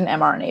 boost with an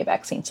mRNA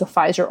vaccine, so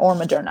Pfizer or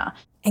Moderna.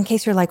 In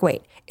case you're like,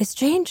 wait, is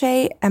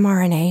J&J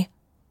mRNA?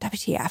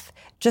 WTF.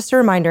 Just a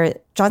reminder,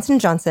 Johnson &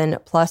 Johnson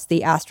plus the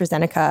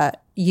AstraZeneca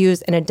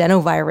use an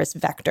adenovirus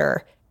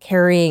vector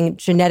carrying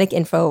genetic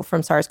info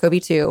from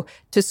SARS-CoV-2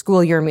 to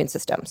school your immune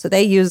system. So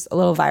they use a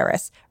little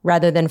virus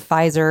rather than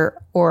Pfizer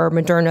or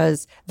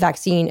Moderna's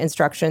vaccine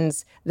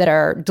instructions that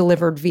are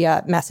delivered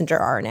via messenger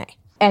RNA.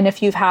 And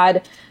if you've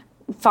had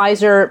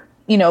Pfizer,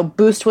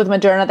 boost with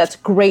Moderna, that's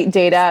great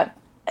data.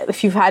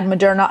 If you've had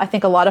Moderna, I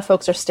think a lot of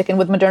folks are sticking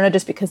with Moderna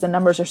just because the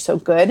numbers are so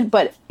good.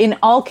 But in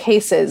all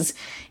cases,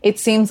 it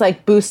seems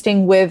like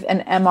boosting with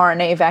an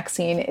mRNA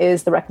vaccine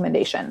is the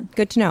recommendation.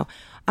 Good to know.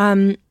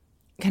 Can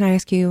I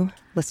ask you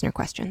listener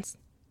questions?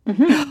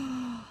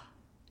 Mm-hmm.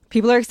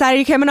 People are excited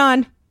you're coming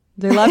on.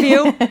 They love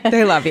you.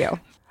 They love you.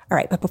 All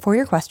right, but before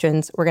your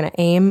questions, we're going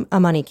to aim a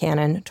money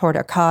cannon toward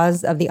a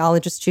cause of the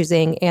ologist's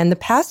choosing. And the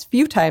past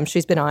few times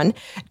she's been on,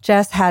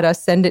 Jess had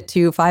us send it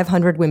to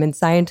 500 women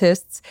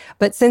scientists.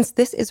 But since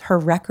this is her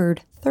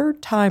record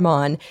third time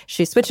on,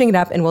 she's switching it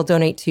up and will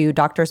donate to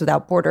Doctors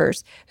Without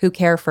Borders, who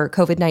care for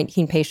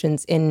COVID-19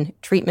 patients in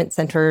treatment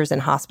centers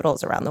and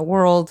hospitals around the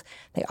world.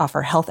 They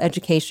offer health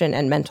education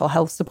and mental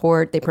health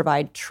support. They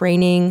provide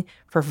training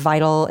for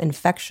vital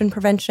infection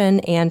prevention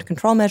and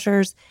control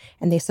measures,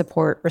 and they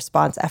support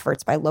response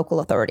efforts by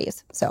local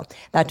authorities. So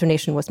that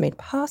donation was made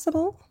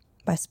possible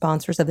by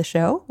sponsors of the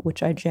show,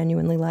 which I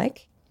genuinely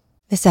like.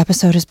 This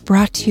episode is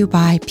brought to you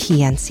by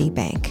PNC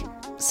Bank.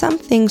 Some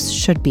things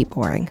should be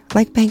boring,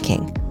 like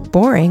banking.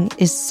 Boring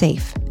is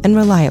safe and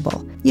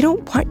reliable. You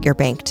don't want your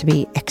bank to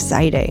be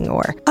exciting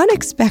or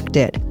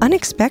unexpected.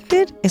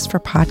 Unexpected is for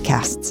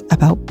podcasts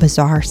about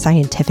bizarre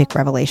scientific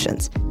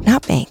revelations,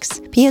 not banks.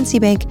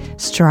 PNC Bank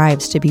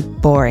strives to be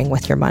boring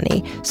with your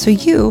money so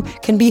you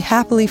can be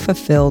happily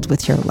fulfilled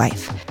with your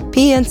life.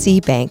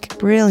 PNC Bank,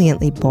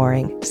 brilliantly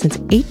boring since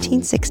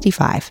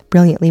 1865.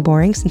 Brilliantly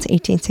boring since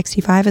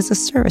 1865 is a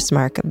service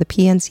mark of the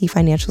PNC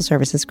Financial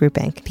Services Group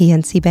Bank.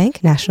 PNC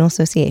Bank, National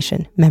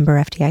Association, member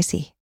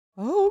FDIC.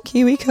 Oh,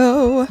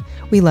 KiwiCo.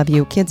 We love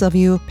you. Kids love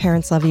you.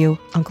 Parents love you.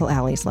 Uncle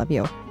Allie's love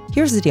you.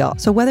 Here's the deal.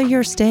 So whether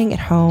you're staying at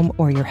home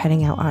or you're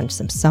heading out on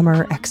some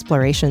summer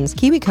explorations,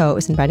 KiwiCo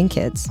is inviting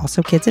kids,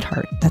 also kids at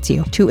heart, that's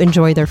you, to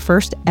enjoy their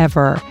first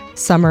ever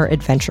Summer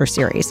Adventure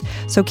Series.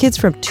 So kids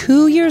from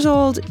 2 years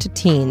old to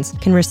teens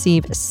can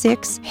receive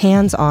 6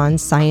 hands-on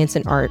science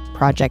and art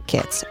project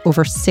kits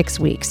over 6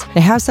 weeks. They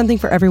have something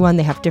for everyone.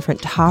 They have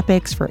different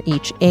topics for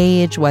each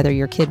age, whether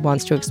your kid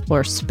wants to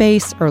explore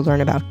space or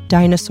learn about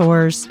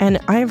dinosaurs. And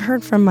I've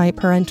heard from my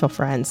parental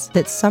friends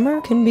that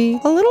summer can be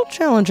a little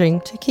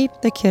challenging to keep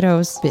the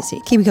kiddos busy.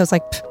 KiwiCo's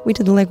like, we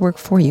did the legwork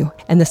for you.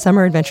 And the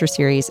Summer Adventure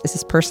Series is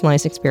this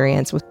personalized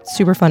experience with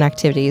super fun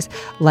activities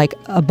like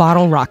a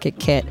bottle rocket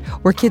kit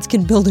where kids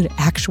can build an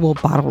actual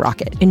bottle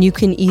rocket. And you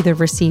can either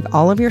receive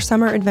all of your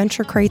summer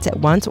adventure crates at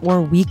once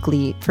or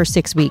weekly for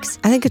 6 weeks.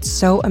 I think it's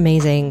so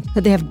amazing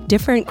that they have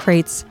different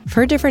crates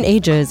for different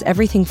ages,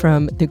 everything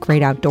from the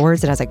great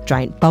outdoors that has like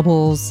giant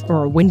bubbles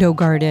or a window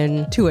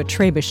garden to a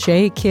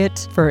trebuchet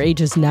kit for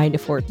ages 9 to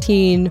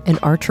 14, an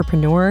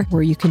entrepreneur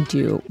where you can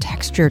do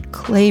textured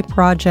clay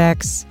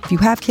projects. If you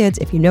have kids,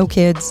 if you know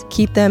kids,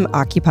 keep them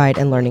occupied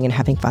and learning and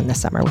having fun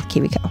this summer with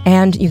KiwiCo.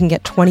 And you can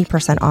get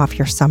 20% off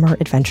your Summer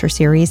Adventure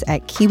Series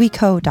at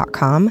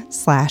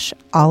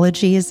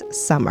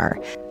kiwico.com/ologies-summer.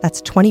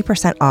 That's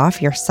 20%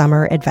 off your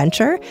summer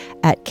adventure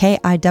at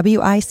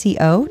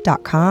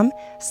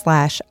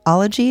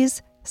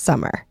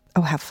kiwico.com/ologies-summer.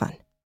 Oh, have fun.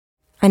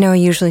 I know I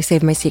usually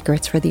save my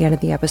secrets for the end of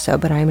the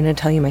episode, but I'm going to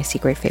tell you my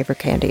secret favorite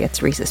candy.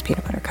 It's Reese's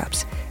Peanut Butter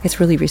Cups. It's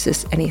really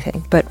Reese's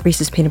anything, but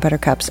Reese's Peanut Butter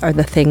Cups are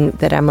the thing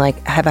that I'm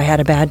like, have I had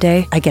a bad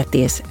day? I get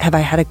these. Have I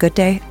had a good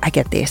day? I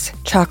get these.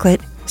 Chocolate,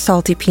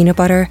 salty peanut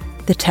butter,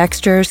 the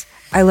textures.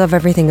 I love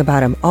everything about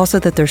them. Also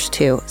that there's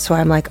 2. So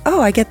I'm like,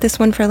 oh, I get this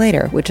one for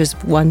later, which is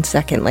 1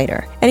 second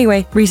later.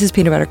 Anyway, Reese's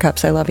Peanut Butter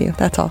Cups. I love you.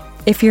 That's all.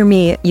 If you're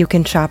me, you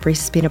can shop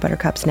Reese's Peanut Butter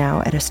Cups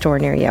now at a store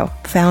near you,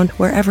 found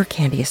wherever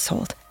candy is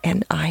sold.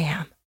 And I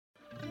am.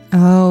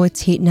 Oh,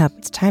 it's heating up.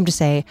 It's time to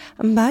say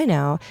bye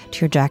now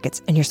to your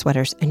jackets and your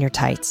sweaters and your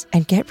tights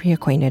and get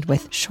reacquainted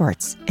with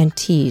shorts and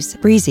tees,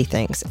 breezy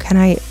things. Can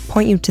I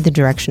point you to the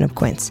direction of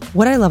Quince?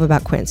 What I love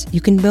about Quince,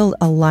 you can build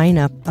a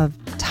lineup of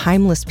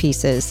timeless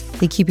pieces.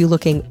 They keep you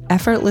looking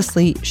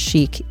effortlessly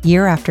chic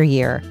year after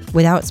year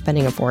without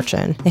spending a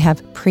fortune. They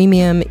have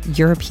premium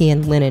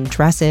European linen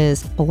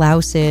dresses,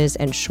 blouses,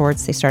 and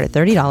shorts. They start at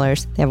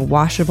 $30. They have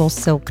washable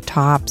silk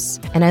tops.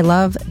 And I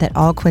love that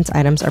all Quince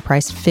items are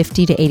priced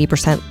 50 to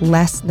 80%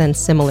 less than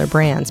similar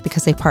brands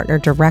because they partner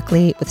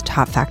directly with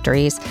top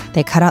factories.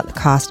 They cut out the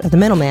cost of the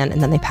middleman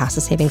and then they pass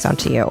the savings on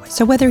to you.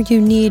 So whether you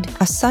need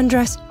a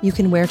sundress you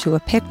can wear to a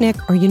picnic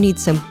or you need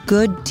some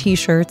good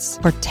t-shirts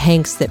or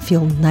tanks that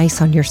feel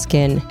nice on your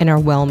skin and are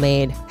well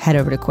made, head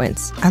over to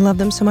Quince. I love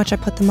them so much I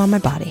put them on my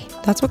body.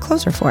 That's what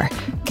clothes are for.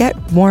 Get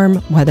warm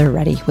weather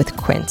ready with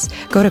Quince.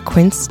 Go to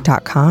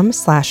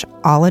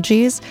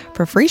quince.com/ologies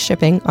for free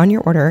shipping on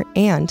your order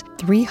and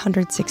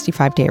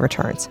 365-day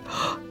returns.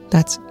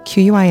 That's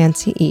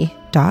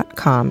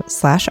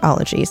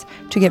QUINCE.com/ologies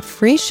to get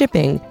free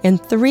shipping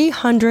and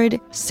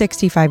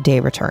 365-day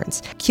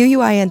returns.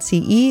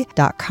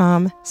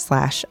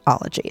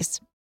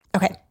 QUINCE.com/ologies.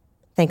 Okay,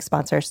 thanks,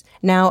 sponsors.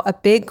 Now, a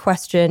big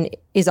question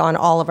is on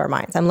all of our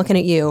minds. I'm looking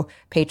at you,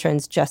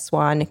 patrons Jess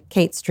Swan,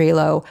 Kate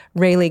Strelo,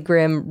 Rayleigh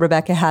Grimm,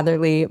 Rebecca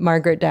Hatherley,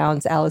 Margaret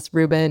Downs, Alice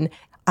Rubin,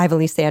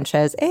 Ivalee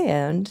Sanchez,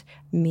 and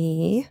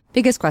me.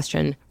 Biggest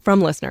question from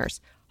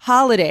listeners.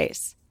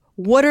 Holidays.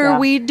 What are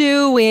we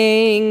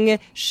doing?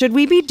 Should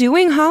we be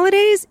doing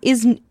holidays?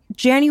 Is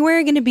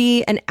January going to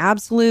be an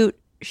absolute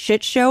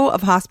shit show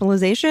of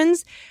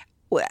hospitalizations?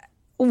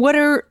 What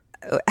are...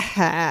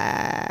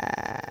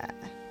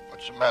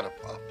 What's the matter,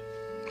 Pop?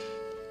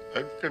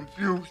 I'm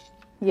confused.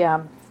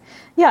 Yeah,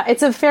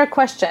 it's a fair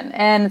question,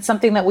 and it's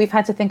something that we've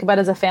had to think about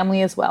as a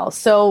family as well.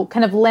 So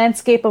kind of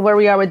landscape of where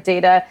we are with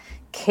data,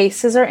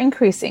 cases are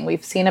increasing.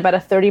 We've seen about a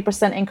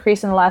 30%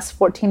 increase in the last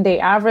 14-day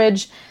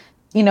average.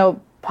 You know,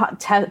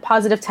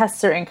 positive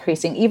tests are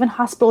increasing. Even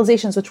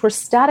hospitalizations, which were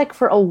static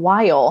for a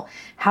while,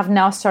 have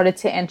now started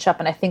to inch up.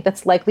 And I think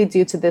that's likely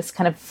due to this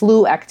kind of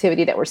flu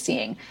activity that we're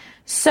seeing.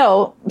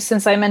 So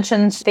since I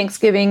mentioned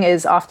Thanksgiving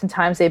is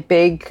oftentimes a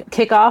big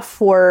kickoff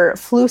for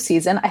flu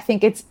season, I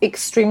think it's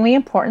extremely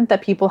important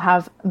that people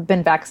have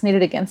been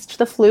vaccinated against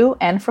the flu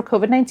and for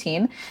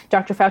COVID-19.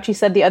 Dr. Fauci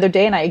said the other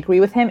day, and I agree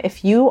with him,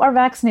 if you are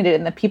vaccinated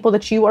and the people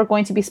that you are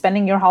going to be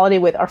spending your holiday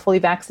with are fully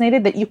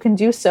vaccinated, that you can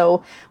do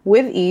so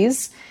with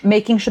ease,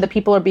 making sure that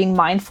people are being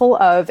mindful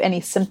of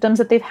any symptoms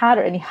that they've had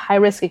or any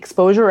high-risk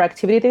exposure or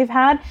activity they've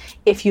had.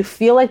 If you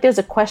feel like there's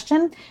a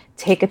question,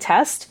 take a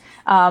test.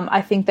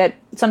 I think that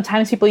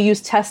sometimes people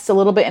use tests a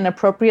little bit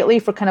inappropriately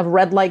for kind of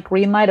red light,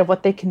 green light of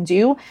what they can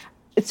do.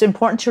 It's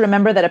important to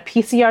remember that a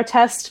PCR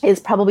test is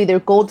probably their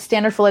gold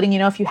standard for letting you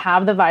know if you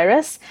have the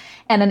virus.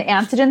 And an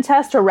antigen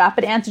test or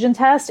rapid antigen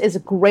test is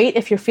great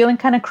if you're feeling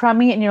kind of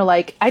crummy and you're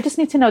like, I just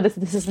need to know that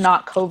this is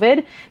not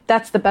COVID.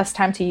 That's the best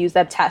time to use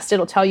that test.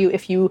 It'll tell you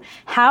if you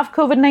have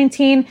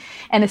COVID-19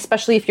 and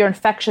especially if you're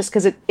infectious,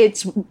 because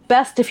it's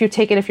best if you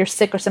take it if you're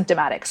sick or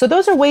symptomatic. So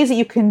those are ways that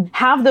you can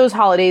have those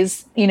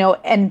holidays, you know,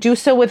 and do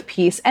so with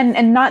peace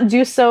and not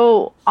do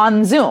so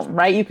on Zoom,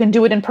 right? You can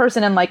do it in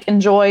person and like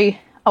enjoy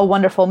a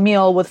wonderful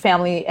meal with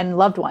family and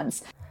loved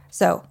ones.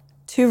 So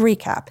to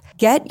recap,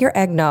 get your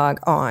eggnog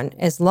on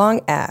as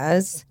long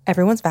as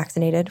everyone's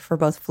vaccinated for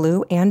both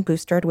flu and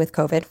boosted with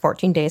COVID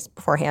 14 days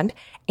beforehand.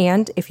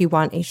 And if you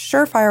want a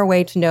surefire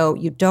way to know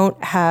you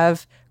don't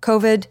have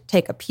COVID,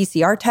 take a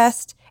PCR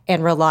test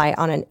and rely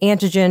on an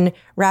antigen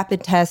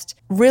rapid test,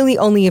 really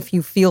only if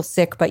you feel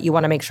sick, but you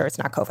want to make sure it's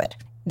not COVID.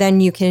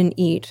 Then you can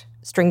eat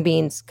string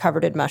beans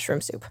covered in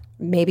mushroom soup.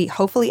 Maybe,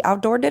 hopefully,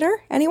 outdoor dinner.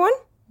 Anyone?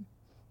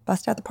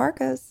 Bust out the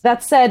parkas.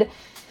 That said,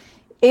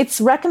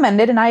 it's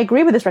recommended, and I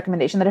agree with this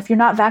recommendation, that if you're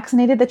not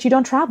vaccinated, that you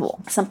don't travel.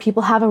 Some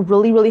people have a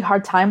really, really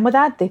hard time with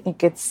that. They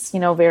think it's,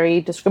 very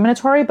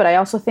discriminatory, but I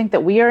also think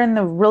that we are in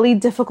a really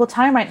difficult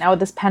time right now with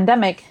this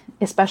pandemic,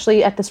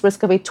 especially at this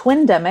risk of a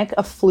twin-demic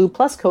of flu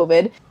plus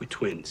COVID. We're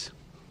twins.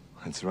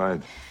 That's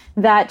right.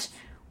 That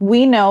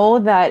we know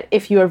that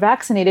if you are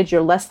vaccinated,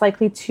 you're less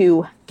likely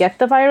to get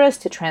the virus,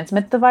 to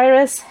transmit the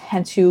virus,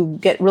 and to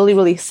get really,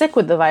 really sick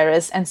with the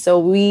virus. And so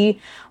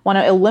we want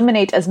to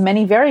eliminate as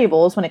many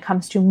variables when it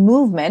comes to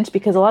movement,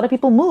 because a lot of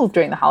people move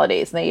during the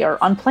holidays. And they are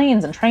on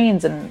planes and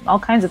trains and all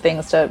kinds of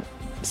things to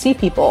see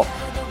people.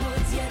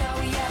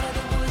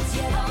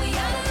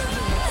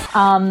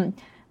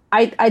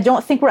 I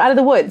don't think we're out of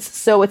the woods.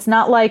 So it's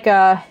not like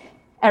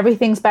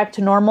everything's back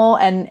to normal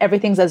and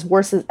everything's as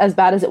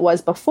bad as it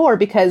was before,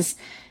 because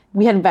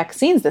we had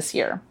vaccines this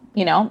year,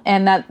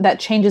 and that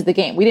changes the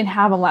game. We didn't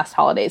have them last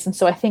holidays. And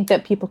so I think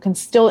that people can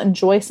still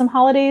enjoy some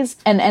holidays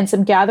and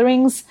some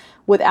gatherings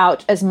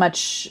without as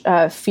much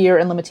fear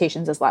and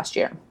limitations as last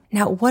year.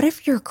 Now, what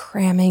if you're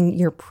cramming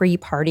your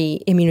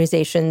pre-party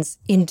immunizations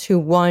into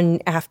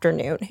one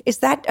afternoon? Is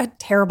that a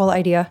terrible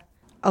idea?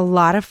 A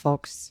lot of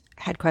folks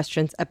had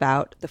questions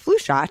about the flu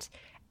shot,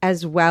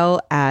 as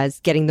well as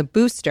getting the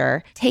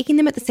booster, taking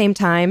them at the same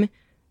time.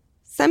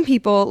 Some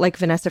people, like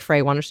Vanessa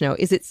Frey, wanted to know,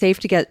 is it safe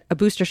to get a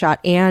booster shot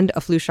and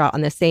a flu shot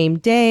on the same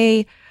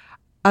day?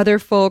 Other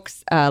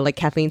folks, like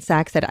Kathleen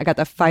Sachs, said, I got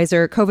the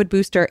Pfizer COVID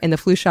booster and the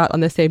flu shot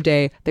on the same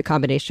day. The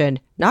combination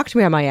knocked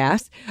me on my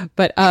ass.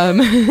 But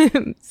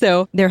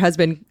so their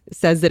husband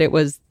says that it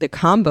was the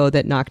combo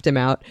that knocked him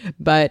out.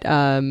 But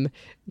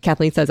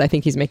Kathleen says, I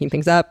think he's making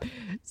things up.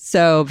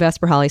 So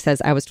Vesper Holly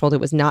says, I was told it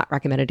was not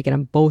recommended to get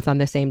them both on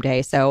the same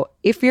day. So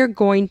if you're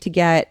going to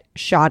get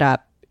shot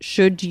up,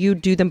 should you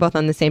do them both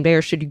on the same day,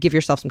 or should you give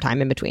yourself some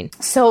time in between?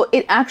 So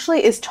it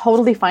actually is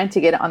totally fine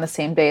to get it on the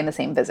same day and the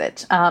same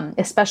visit,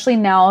 especially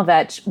now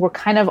that we're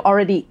kind of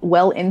already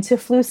well into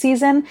flu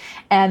season.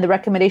 And the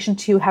recommendation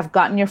to have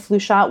gotten your flu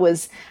shot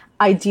was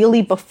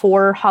ideally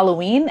before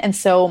Halloween. And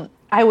so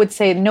I would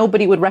say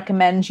nobody would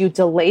recommend you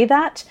delay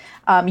that.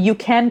 You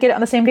can get it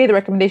on the same day. The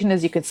recommendation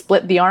is you could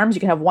split the arms.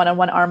 You can have one on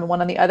one arm and one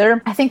on the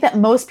other. I think that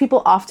most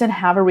people often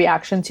have a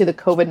reaction to the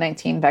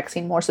COVID-19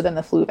 vaccine more so than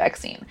the flu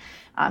vaccine.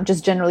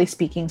 Just generally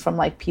speaking from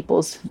like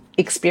people's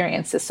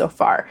experiences so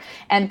far.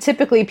 And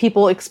typically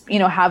people,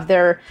 have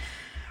their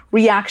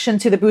reaction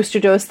to the booster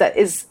dose that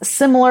is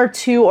similar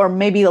to, or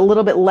maybe a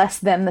little bit less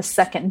than the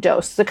second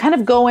dose. So kind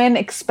of go in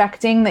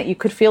expecting that you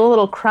could feel a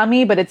little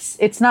crummy, but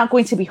it's not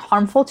going to be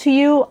harmful to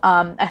you.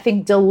 I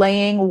think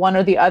delaying one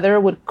or the other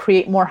would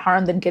create more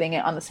harm than getting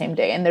it on the same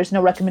day. And there's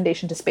no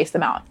recommendation to space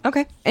them out.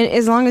 Okay. And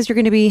as long as you're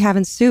going to be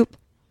having soup,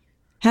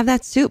 have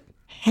that soup.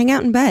 Hang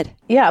out in bed.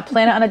 Yeah,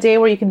 plan it on a day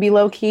where you can be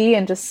low key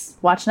and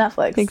just watch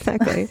Netflix.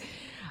 Exactly.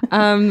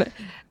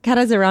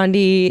 Kata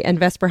Zarandi and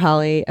Vesper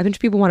Holly, a bunch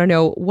of people want to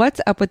know what's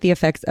up with the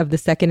effects of the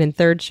second and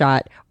third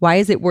shot. Why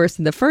is it worse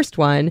than the first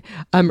one?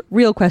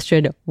 Real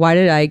question, why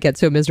did I get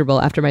so miserable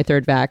after my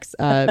third vax?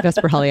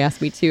 Vesper Holly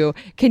asked me too.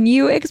 Can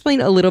you explain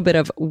a little bit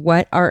of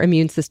what our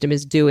immune system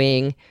is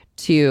doing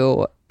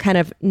to kind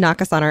of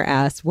knock us on our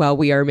ass while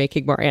we are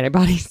making more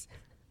antibodies?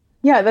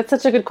 Yeah, that's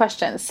such a good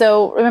question.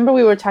 So remember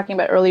we were talking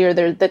about earlier,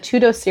 the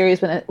 2-dose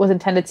series when it was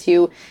intended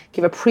to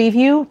give a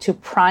preview, to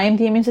prime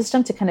the immune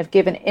system, to kind of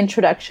give an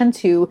introduction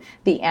to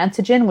the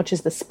antigen, which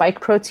is the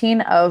spike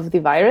protein of the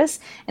virus,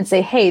 and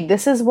say, hey,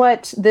 this is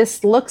what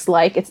this looks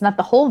like. It's not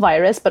the whole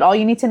virus, but all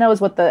you need to know is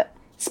what the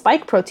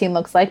spike protein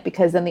looks like,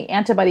 because then the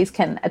antibodies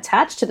can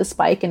attach to the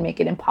spike and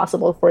make it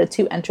impossible for it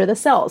to enter the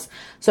cells.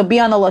 So be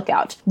on the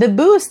lookout. The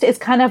boost is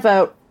kind of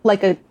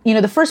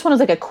the first one was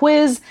like a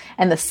quiz,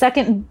 and the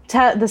second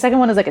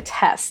one is like a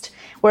test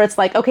where it's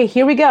like, okay,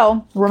 here we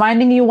go,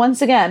 reminding you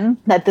once again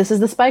that this is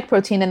the spike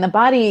protein, and the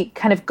body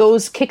kind of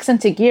kicks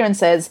into gear and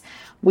says,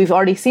 we've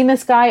already seen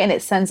this guy, and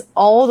it sends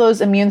all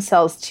those immune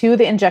cells to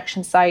the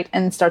injection site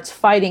and starts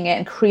fighting it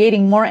and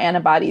creating more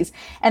antibodies.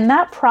 And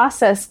that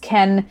process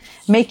can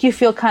make you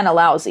feel kind of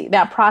lousy.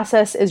 That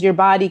process is your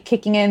body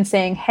kicking in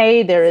saying,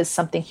 hey, there is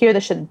something here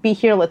that shouldn't be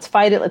here. Let's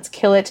fight it. Let's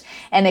kill it.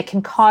 And it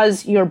can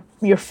cause your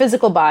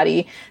physical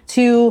body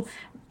to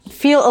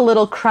feel a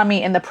little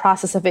crummy in the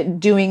process of it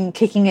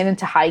kicking it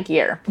into high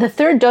gear. The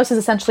third dose is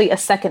essentially a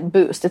second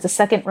boost. It's a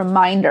second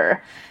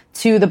reminder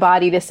to the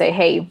body to say,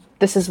 hey,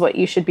 this is what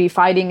you should be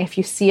fighting if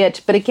you see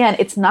it. But again,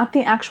 it's not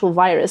the actual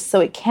virus,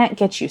 so it can't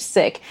get you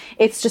sick.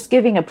 It's just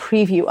giving a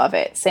preview of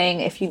it,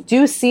 saying if you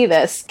do see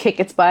this, kick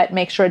its butt,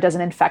 make sure it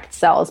doesn't infect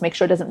cells, make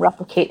sure it doesn't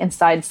replicate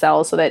inside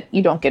cells so that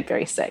you don't get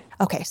very sick.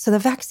 Okay, so the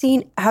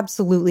vaccine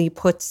absolutely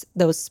puts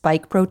those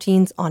spike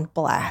proteins on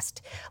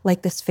blast.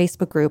 Like this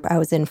Facebook group I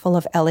was in full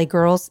of LA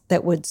girls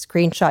that would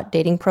screenshot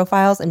dating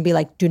profiles and be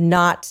like, do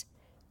not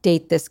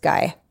date this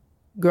guy.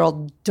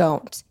 Girl,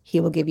 don't. He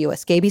will give you a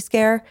scabies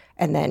scare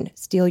and then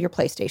steal your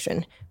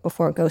PlayStation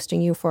before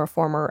ghosting you for a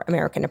former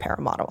American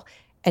Apparel model.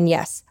 And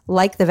yes,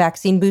 like the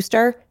vaccine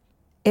booster,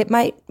 it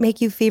might make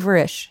you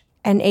feverish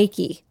and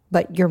achy,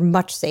 but you're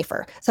much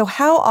safer. So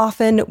how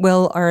often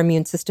will our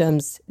immune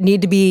systems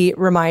need to be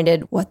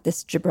reminded what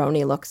this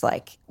jabroni looks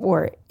like,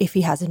 or if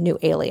he has a new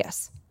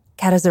alias?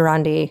 Kata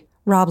Zarandi,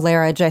 Rob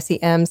Lara,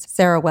 Jesse Ems,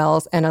 Sarah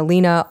Wells, and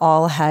Alina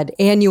all had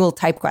annual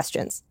type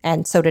questions,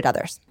 and so did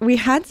others. We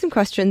had some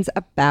questions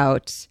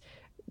about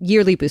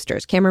yearly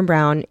boosters. Cameron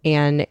Brown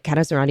and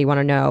Kata Zarandi want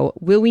to know,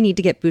 will we need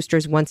to get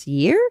boosters once a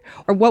year?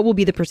 Or what will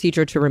be the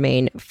procedure to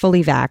remain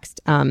fully vaxxed?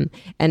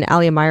 And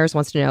Alia Myers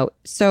wants to know,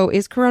 so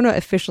is corona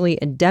officially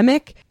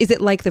endemic? Is it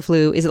like the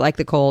flu? Is it like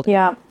the cold?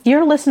 Yeah,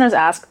 your listeners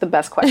ask the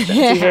best questions.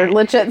 These are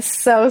legit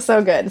so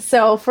good.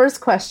 So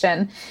first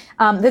question,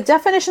 the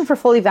definition for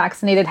fully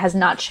vaccinated has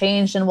not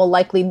changed and will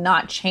likely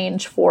not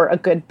change for a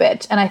good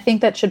bit. And I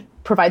think that should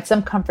provide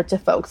some comfort to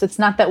folks. It's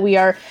not that we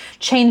are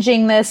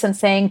changing this and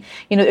saying,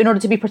 in order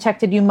to be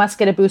protected, you must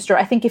get a booster.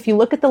 I think if you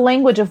look at the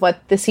language of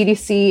what the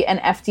CDC and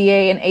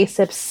FDA and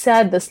ACIP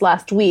said this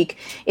last week,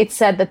 it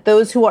said that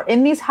those who are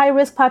in these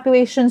high-risk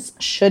populations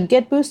should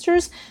get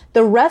boosters.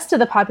 The rest of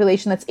the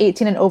population that's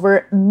 18 and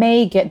over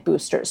may get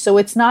boosters. So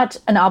it's not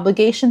an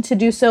obligation to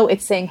do so.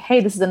 It's saying,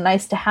 hey, this is a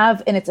nice to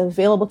have and it's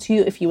available to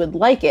you if you would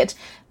like it.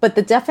 But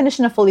the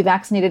definition of fully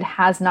vaccinated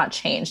has not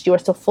changed. You are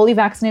still fully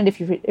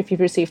vaccinated if you've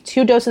received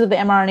 2 doses of the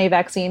mRNA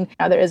vaccine.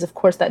 Now, there is, of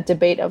course, that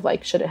debate of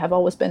should it have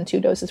always been 2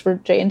 doses for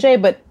J&J?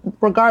 But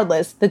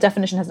regardless, the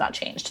definition has not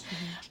changed.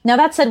 Mm-hmm. Now,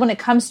 that said, when it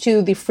comes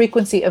to the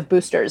frequency of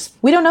boosters,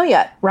 we don't know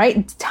yet,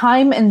 right?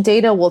 Time and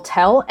data will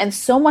tell. And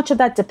so much of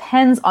that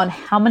depends on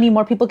how many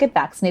more people get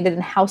vaccinated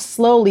and how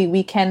slowly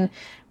we can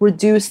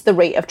reduce the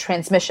rate of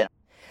transmission.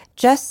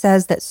 Jess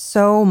says that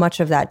so much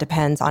of that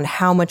depends on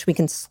how much we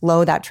can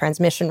slow that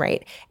transmission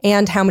rate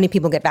and how many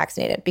people get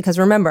vaccinated. Because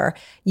remember,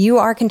 you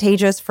are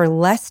contagious for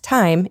less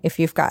time if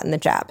you've gotten the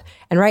jab.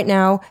 And right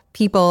now,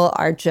 people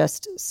are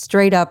just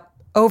straight up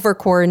over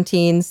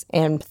quarantines,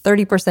 and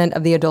 30%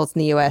 of the adults in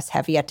the US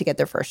have yet to get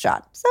their first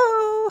shot.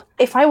 So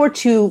if I were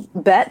to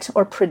bet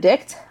or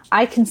predict,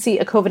 I can see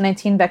a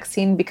COVID-19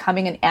 vaccine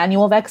becoming an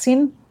annual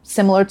vaccine,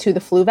 similar to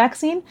the flu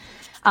vaccine.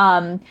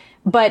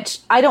 But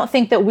I don't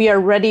think that we are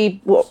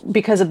ready,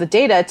 because of the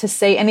data, to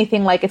say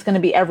anything like it's going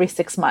to be every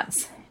 6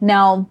 months.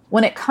 Now,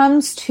 when it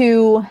comes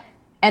to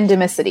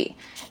endemicity,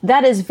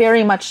 that is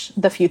very much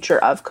the future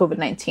of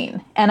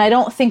COVID-19. And I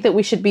don't think that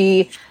we should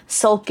be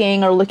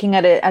sulking or looking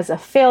at it as a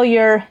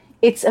failure.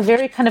 It's a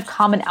very kind of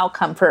common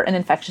outcome for an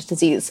infectious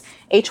disease.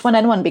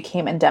 H1N1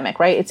 became endemic,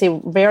 right? It's a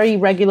very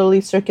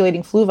regularly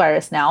circulating flu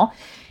virus now.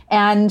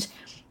 And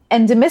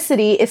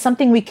endemicity is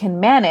something we can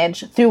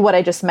manage through what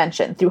I just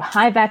mentioned, through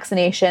high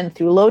vaccination,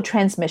 through low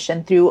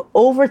transmission, through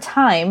over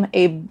time,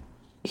 a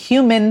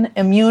human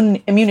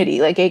immunity,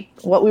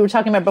 what we were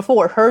talking about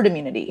before, herd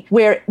immunity,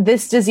 where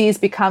this disease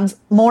becomes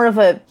more of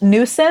a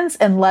nuisance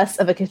and less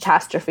of a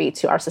catastrophe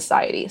to our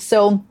society.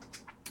 So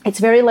it's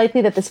very likely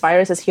that this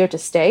virus is here to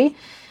stay.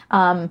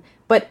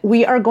 But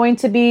we are going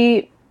to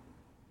be,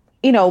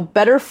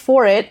 better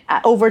for it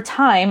over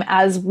time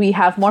as we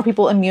have more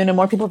people immune and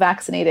more people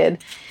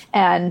vaccinated,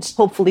 and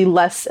hopefully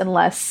less and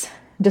less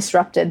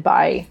disrupted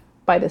by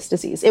this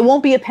disease. It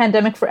won't be a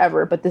pandemic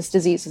forever, but this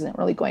disease isn't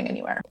really going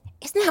anywhere.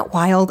 Isn't that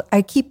wild?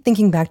 I keep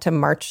thinking back to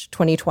March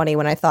 2020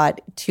 when I thought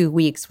 2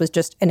 weeks was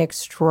just an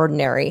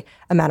extraordinary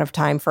amount of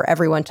time for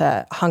everyone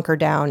to hunker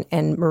down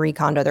and Marie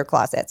Kondo their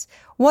closets.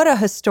 What a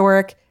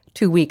historic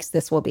 2 weeks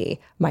this will be,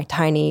 my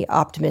tiny,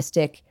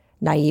 optimistic,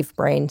 naive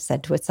brain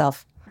said to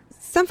itself.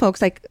 Some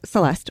folks, like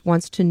Celeste,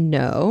 wants to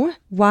know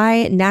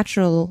why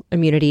natural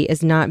immunity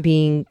is not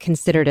being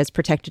considered as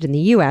protected in the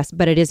U.S.,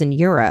 but it is in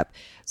Europe.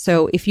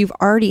 So if you've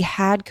already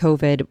had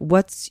COVID,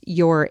 what's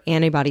your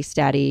antibody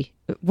status?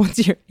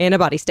 What's your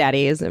antibody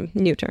status is a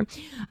new term.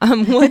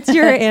 What's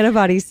your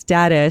antibody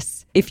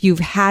status if you've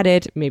had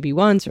it maybe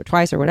once or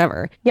twice or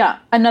whatever? Yeah,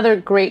 another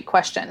great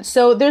question.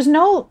 So there's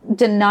no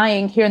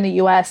denying here in the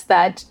U.S.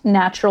 that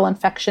natural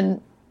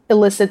infection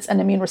elicits an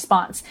immune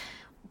response.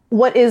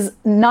 What is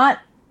not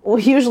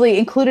usually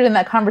included in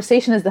that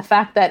conversation is the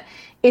fact that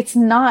it's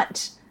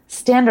not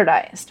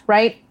standardized,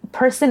 right?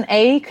 Person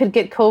A could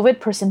get COVID,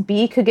 person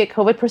B could get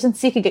COVID, person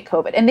C could get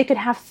COVID, and they could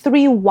have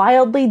 3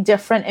 wildly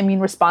different immune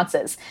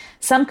responses.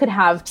 Some could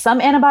have some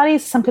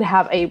antibodies, some could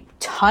have a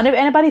ton of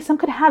antibodies, some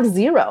could have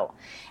 0.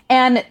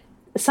 And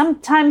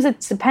sometimes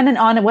it's dependent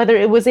on whether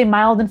it was a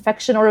mild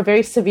infection or a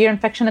very severe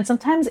infection, and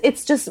sometimes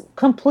it's just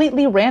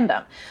completely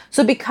random.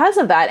 So because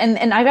of that,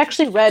 and I've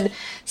actually read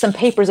some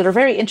papers that are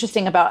very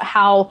interesting about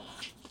how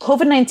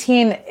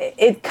COVID-19,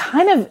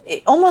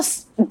 it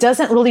almost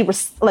doesn't really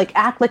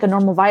act like a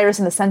normal virus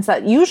in the sense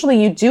that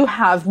usually you do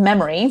have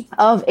memory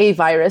of a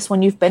virus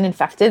when you've been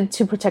infected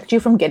to protect you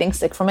from getting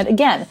sick from it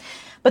again.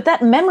 But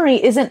that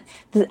memory isn't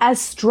as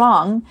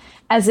strong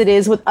as it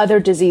is with other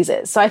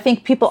diseases. So I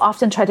think people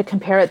often try to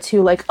compare it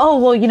to like, oh,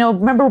 well,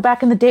 remember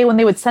back in the day when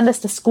they would send us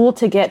to school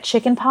to get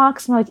chicken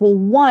pox? And I'm like, well,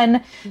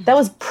 one, that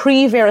was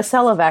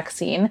pre-varicella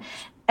vaccine.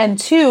 And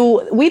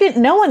two, we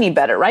didn't know any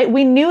better, right?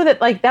 We knew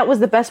that that was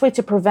the best way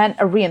to prevent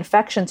a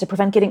reinfection, to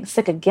prevent getting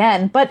sick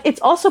again. But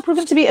it's also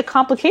proven to be a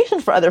complication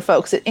for other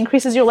folks. It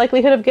increases your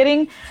likelihood of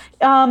getting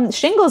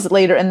shingles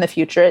later in the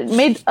future. It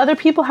made other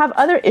people have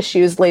other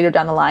issues later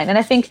down the line. And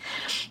I think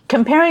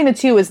comparing the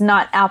two is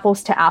not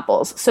apples to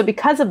apples. So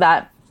because of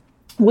that,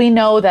 we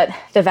know that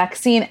the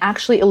vaccine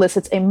actually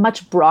elicits a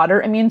much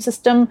broader immune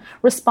system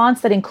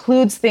response that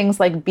includes things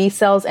like B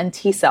cells and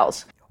T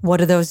cells. What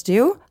do those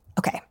do?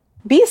 Okay.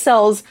 B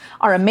cells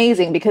are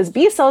amazing because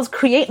B cells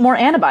create more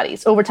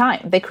antibodies over time.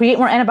 They create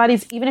more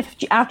antibodies even if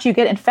after you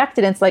get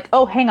infected, it's like,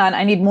 oh, hang on,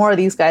 I need more of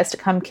these guys to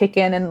come kick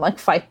in and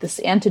fight this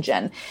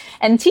antigen.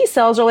 And T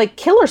cells are like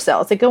killer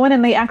cells. They go in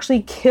and they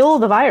actually kill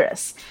the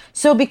virus.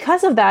 So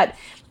because of that,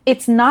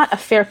 it's not a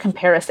fair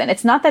comparison.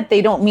 It's not that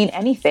they don't mean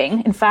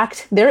anything. In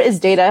fact, there is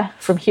data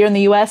from here in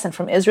the US and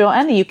from Israel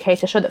and the UK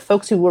to show that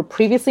folks who were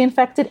previously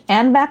infected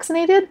and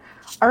vaccinated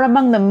are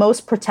among the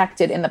most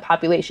protected in the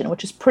population,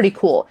 which is pretty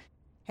cool.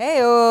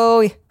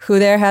 Hey-oh, who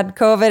there had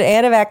COVID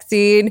and a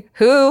vaccine?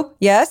 Who?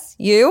 Yes,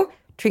 you.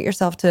 Treat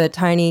yourself to a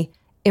tiny,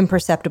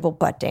 imperceptible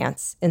butt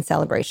dance in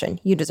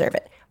celebration. You deserve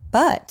it.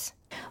 But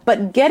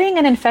getting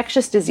an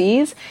infectious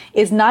disease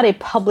is not a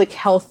public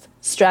health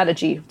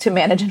strategy to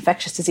manage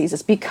infectious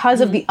diseases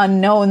because of the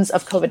unknowns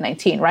of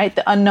COVID-19, right?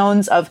 The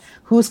unknowns of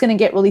who's going to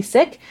get really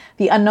sick,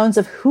 the unknowns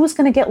of who's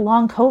going to get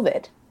long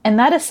COVID. And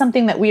that is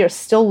something that we are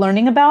still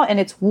learning about, and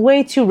it's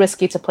way too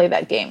risky to play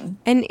that game.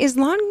 And is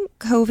long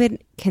COVID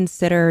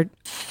considered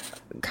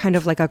kind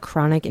of like a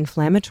chronic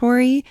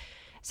inflammatory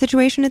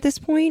situation at this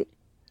point?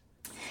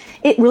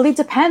 It really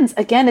depends.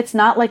 Again, it's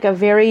not like a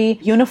very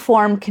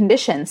uniform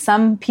condition.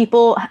 Some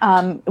people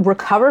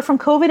recover from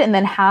COVID and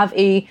then have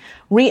a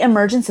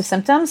reemergence of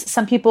symptoms.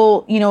 Some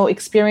people,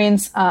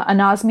 experience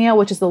anosmia,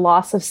 which is the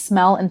loss of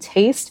smell and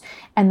taste,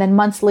 and then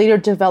months later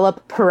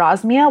develop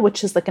parosmia,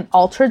 which is like an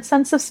altered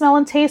sense of smell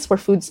and taste, where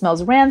food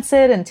smells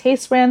rancid and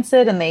tastes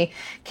rancid, and they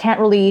can't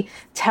really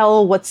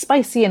tell what's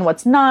spicy and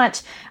what's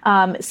not.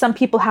 Some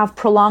people have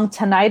prolonged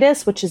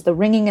tinnitus, which is the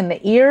ringing in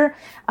the ear.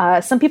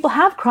 Some people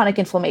have chronic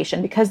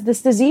inflammation because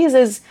this disease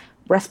is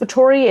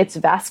respiratory, it's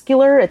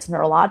vascular, it's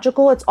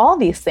neurological, it's all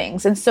these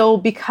things. And so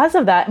because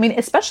of that,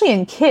 especially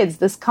in kids,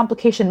 this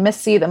complication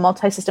MIS-C, the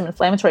multisystem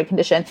inflammatory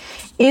condition,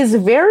 is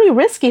very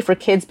risky for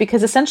kids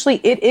because essentially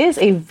it is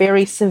a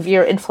very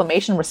severe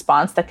inflammation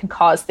response that can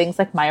cause things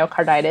like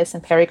myocarditis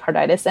and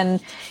pericarditis. And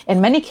in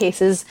many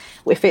cases,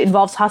 if it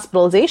involves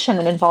hospitalization,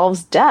 it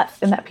involves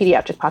death in that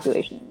pediatric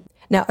population.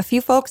 Now, a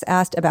few folks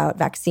asked about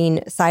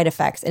vaccine side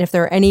effects and if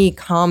there are any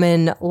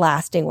common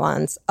lasting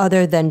ones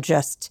other than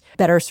just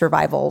better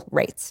survival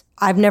rates.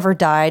 I've never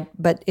died,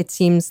 but it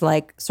seems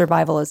like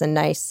survival is a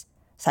nice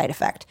side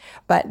effect.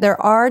 But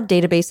there are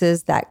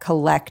databases that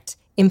collect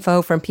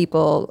info from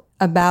people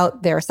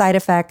about their side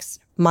effects,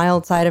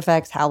 mild side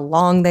effects, how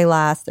long they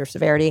last, their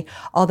severity.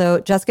 Although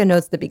Jessica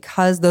notes that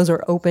because those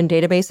are open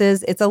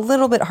databases, it's a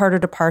little bit harder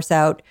to parse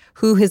out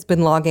who has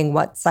been logging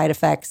what side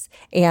effects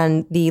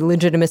and the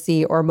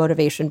legitimacy or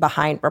motivation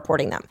behind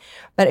reporting them.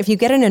 But if you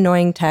get an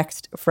annoying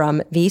text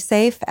from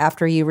vSafe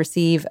after you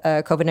receive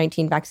a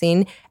COVID-19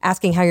 vaccine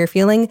asking how you're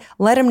feeling,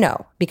 let them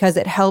know because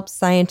it helps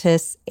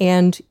scientists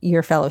and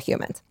your fellow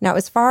humans. Now,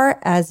 as far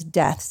as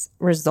deaths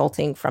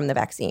resulting from the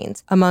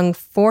vaccines, among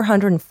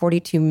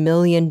 442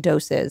 million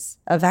doses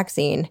of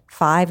vaccine,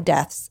 5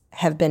 deaths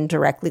have been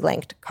directly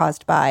linked,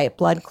 caused by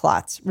blood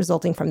clots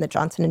resulting from the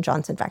Johnson &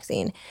 Johnson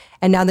vaccine.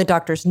 And now that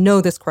doctors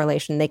know this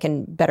correlation, they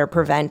can better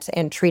prevent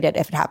and treat it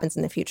if it happens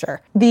in the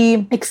future.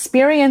 The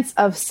experience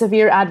of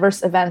severe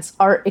adverse events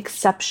are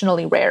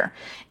exceptionally rare.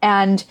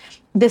 And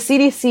the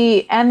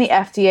CDC and the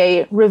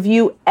FDA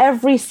review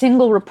every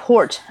single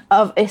report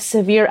of a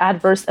severe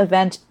adverse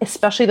event,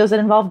 especially those that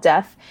involve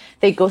death.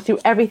 They go through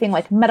everything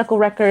like medical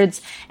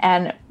records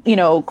and,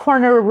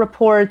 coroner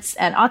reports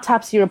and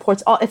autopsy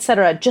reports, et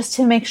cetera, just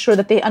to make sure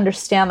that they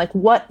understand like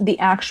what the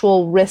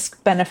actual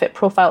risk benefit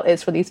profile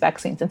is for these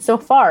vaccines. And so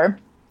far,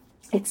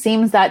 it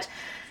seems that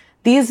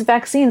these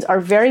vaccines are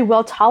very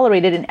well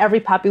tolerated in every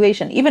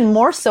population, even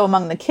more so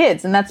among the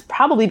kids. And that's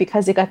probably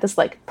because they got this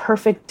like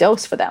perfect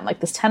dose for them.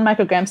 Like this 10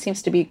 micrograms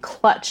seems to be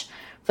clutch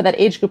for that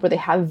age group where they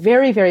have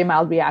very, very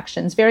mild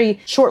reactions, very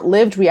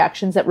short-lived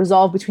reactions that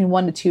resolve between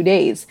 1 to 2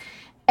 days.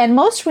 And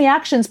most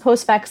reactions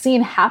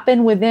post-vaccine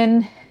happen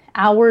within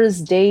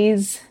hours,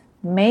 days,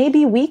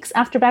 maybe weeks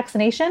after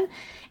vaccination.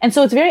 And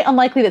so it's very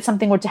unlikely that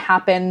something were to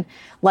happen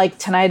like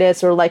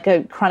tinnitus or like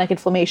a chronic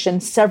inflammation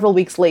several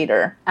weeks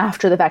later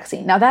after the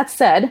vaccine. Now, that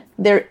said,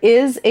 there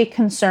is a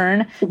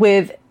concern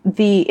with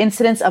the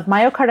incidence of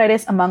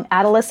myocarditis among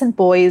adolescent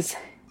boys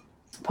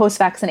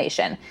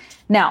post-vaccination.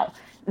 Now,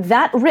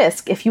 That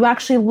risk, if you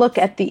actually look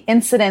at the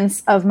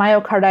incidence of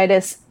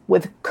myocarditis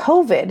with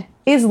COVID,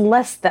 is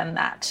less than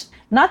that.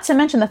 Not to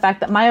mention the fact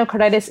that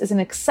myocarditis is an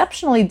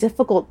exceptionally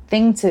difficult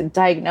thing to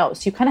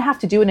diagnose. You kind of have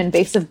to do an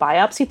invasive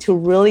biopsy to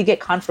really get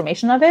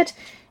confirmation of it.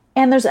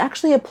 And there's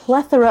actually a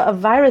plethora of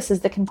viruses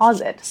that can cause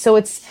it. So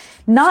it's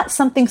not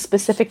something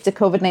specific to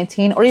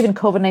COVID-19 or even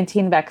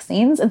COVID-19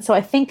 vaccines. And so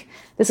I think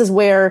this is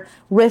where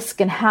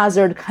risk and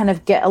hazard kind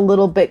of get a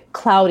little bit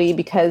cloudy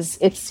because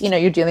it's,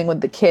 you're dealing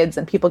with the kids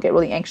and people get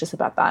really anxious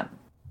about that.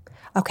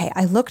 Okay,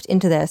 I looked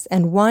into this,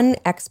 and one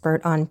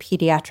expert on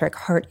pediatric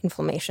heart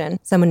inflammation,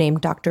 someone named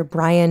Dr.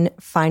 Brian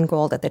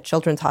Feingold at the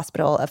Children's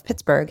Hospital of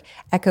Pittsburgh,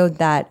 echoed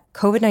that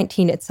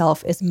COVID-19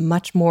 itself is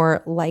much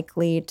more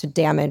likely to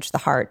damage the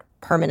heart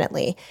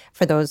permanently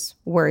for those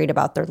worried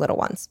about their little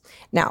ones.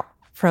 Now,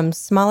 from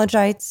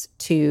smallegites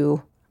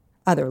to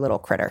other little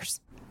critters.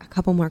 A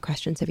couple more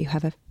questions if you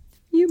have a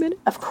few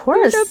minutes. Of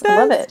course, I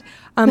love it.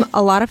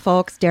 A lot of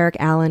folks, Derek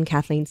Allen,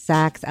 Kathleen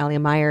Sachs, Alia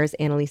Myers,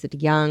 Annalisa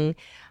DeYoung,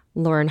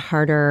 Lauren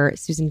Harder,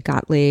 Susan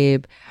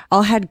Gottlieb,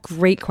 all had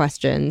great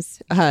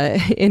questions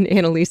in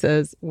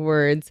Annalisa's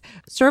words.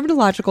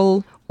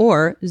 Serological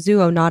or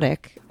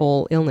zoonotic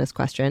illness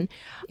question.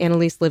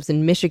 Annalise lives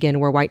in Michigan,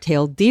 where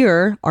white-tailed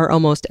deer are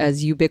almost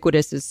as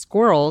ubiquitous as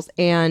squirrels.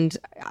 And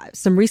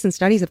some recent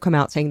studies have come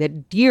out saying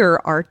that deer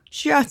are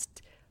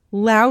just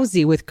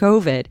lousy with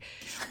COVID.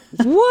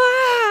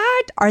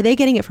 What? Are they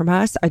getting it from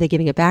us? Are they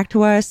giving it back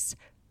to us?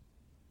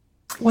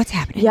 What's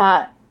happening?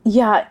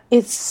 Yeah,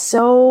 it's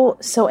so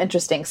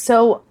interesting.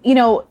 So,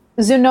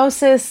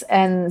 zoonosis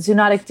and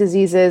zoonotic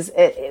diseases,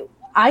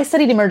 I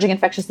studied emerging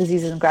infectious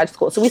diseases in grad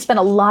school. So we spent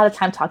a lot of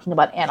time talking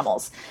about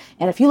animals.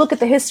 And if you look at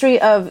the history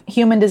of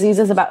human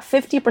diseases, about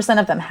 50%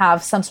 of them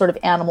have some sort of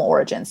animal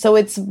origin. So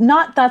it's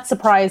not that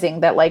surprising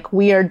that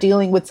we are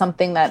dealing with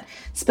something that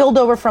spilled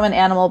over from an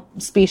animal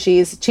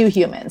species to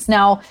humans.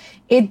 Now,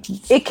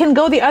 it can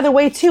go the other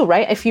way too,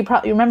 right? If you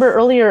probably remember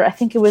earlier, I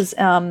think it was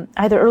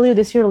either earlier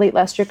this year or late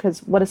last year, because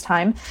what is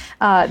time?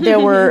 There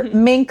were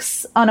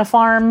minks on a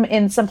farm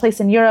in some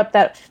place in Europe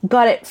that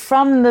got it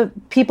from the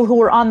people who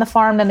were on the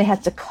farm. Then they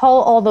had to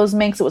cull all those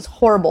minks. It was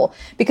horrible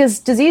because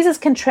diseases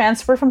can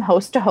transfer from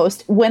host to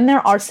host when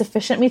there are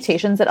sufficient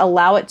mutations that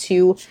allow it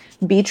to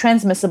be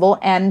transmissible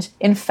and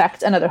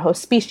infect another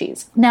host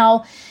species.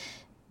 Now,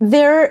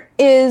 there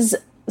is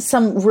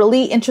some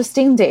really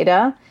interesting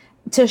data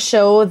to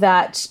show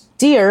that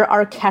deer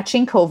are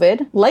catching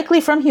COVID,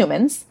 likely from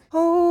humans.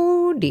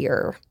 Oh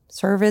dear.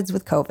 Cervids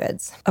with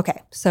COVIDs.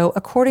 Okay, so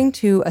according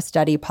to a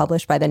study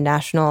published by the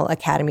National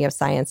Academy of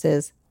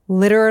Sciences,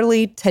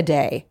 literally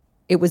today,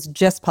 it was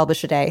just published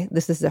today.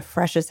 This is a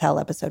fresh as hell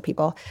episode,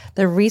 people.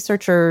 The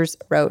researchers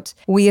wrote,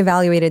 we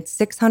evaluated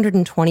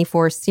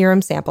 624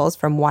 serum samples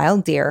from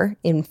wild deer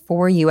in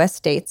 4 U.S.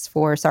 states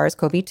for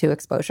SARS-CoV-2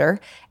 exposure,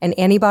 and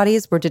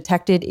antibodies were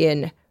detected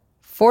in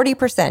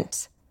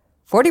 40%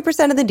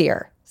 of the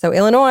deer. So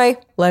Illinois,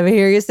 let me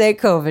hear you say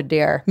COVID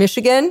deer.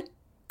 Michigan,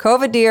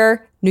 COVID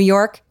deer. New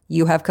York,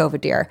 you have COVID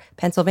deer.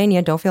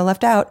 Pennsylvania, don't feel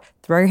left out.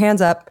 Throw your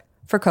hands up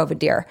for COVID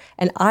deer.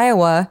 And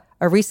Iowa,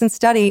 a recent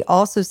study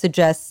also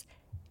suggests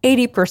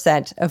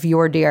 80% of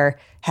your deer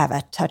have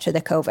a touch of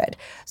the COVID.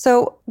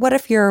 So what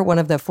if you're one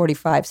of the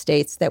 45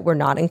 states that were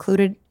not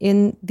included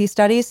in these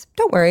studies?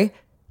 Don't worry.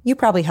 You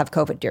probably have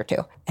COVID deer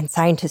too. And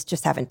scientists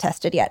just haven't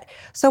tested yet.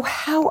 So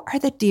how are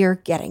the deer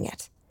getting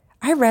it?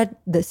 I read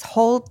this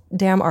whole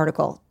damn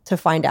article to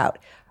find out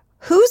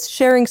who's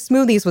sharing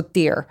smoothies with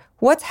deer.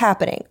 What's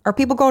happening? Are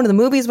people going to the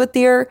movies with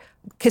deer?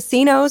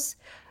 Casinos?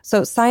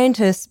 So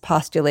scientists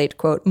postulate,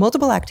 quote,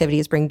 multiple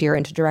activities bring deer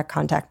into direct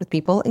contact with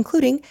people,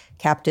 including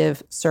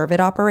captive cervid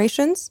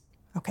operations,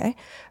 okay,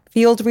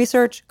 field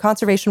research,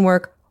 conservation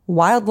work,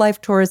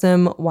 wildlife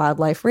tourism,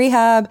 wildlife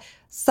rehab,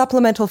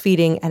 supplemental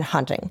feeding, and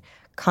hunting.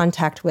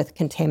 Contact with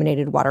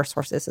contaminated water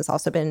sources has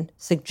also been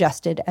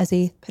suggested as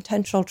a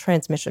potential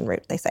transmission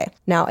route, they say.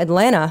 Now,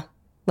 Atlanta,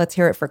 let's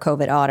hear it for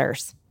COVID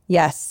otters.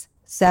 Yes,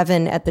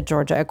 7 at the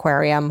Georgia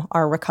Aquarium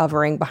are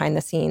recovering behind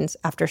the scenes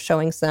after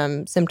showing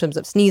some symptoms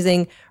of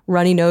sneezing,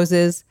 runny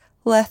noses,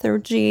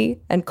 lethargy,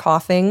 and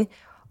coughing,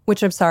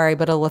 which I'm sorry,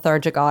 but a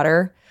lethargic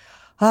otter,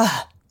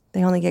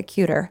 they only get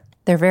cuter.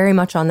 They're very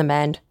much on the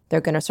mend.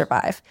 They're going to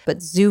survive.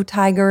 But zoo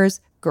tigers,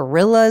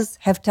 gorillas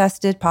have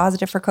tested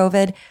positive for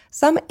COVID.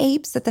 Some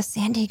apes at the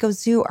San Diego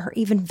Zoo are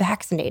even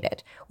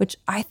vaccinated, which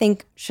I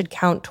think should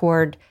count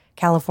toward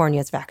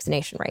California's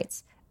vaccination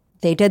rates.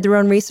 They did their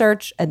own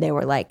research and they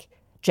were like,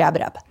 jab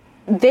it up.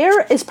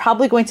 There is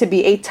probably going to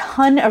be a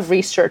ton of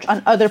research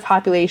on other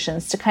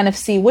populations to kind of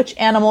see which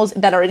animals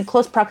that are in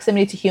close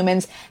proximity to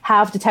humans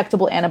have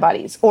detectable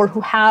antibodies or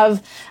who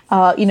have,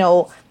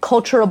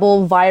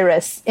 culturable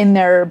virus in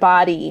their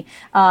body.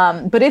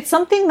 But it's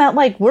something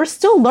that we're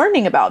still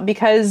learning about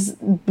because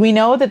we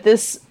know that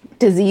this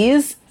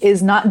disease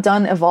is not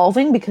done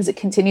evolving because it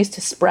continues to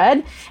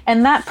spread.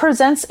 And that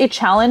presents a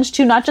challenge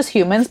to not just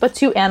humans, but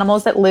to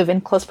animals that live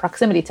in close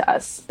proximity to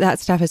us. That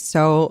stuff is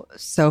so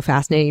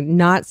fascinating.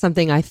 Not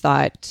something I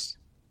thought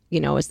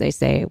as they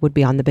say, would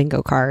be on the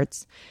bingo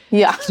cards.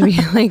 Yeah. To be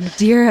like,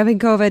 dear having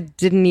COVID,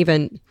 didn't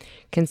even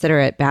consider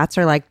it. Bats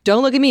are like,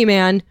 don't look at me,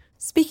 man.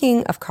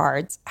 Speaking of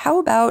cards, how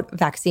about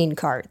vaccine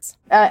cards?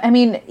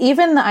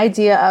 Even the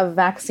idea of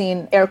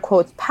vaccine, air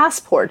quotes,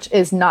 passport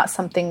is not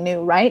something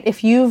new, right?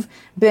 If you've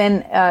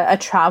been a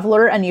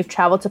traveler and you've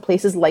traveled to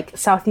places like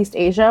Southeast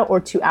Asia or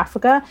to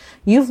Africa,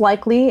 you've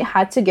likely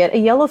had to get a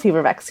yellow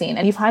fever vaccine,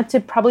 and you've had to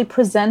probably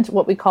present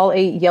what we call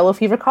a yellow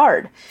fever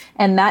card.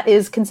 And that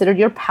is considered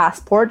your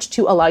passport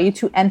to allow you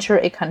to enter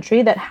a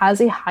country that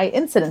has a high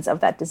incidence of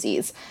that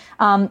disease.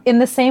 In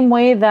the same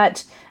way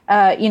that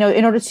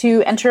in order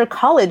to enter a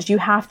college, you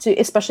have to,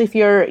 especially if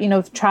you're,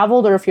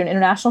 traveled or if you're an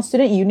international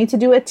student, you need to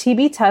do a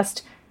TB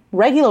test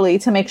regularly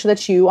to make sure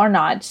that you are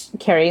not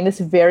carrying this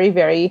very,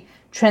 very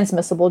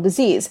transmissible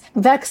disease.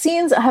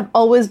 Vaccines have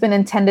always been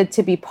intended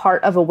to be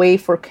part of a way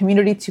for a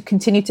community to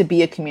continue to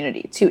be a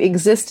community, to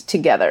exist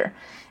together.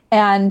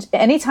 And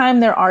anytime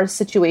there are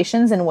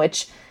situations in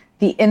which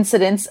the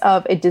incidence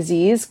of a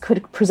disease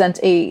could present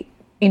a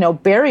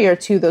barrier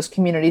to those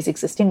communities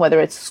existing,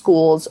 whether it's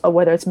schools or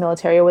whether it's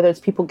military or whether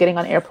it's people getting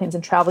on airplanes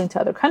and traveling to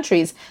other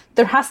countries,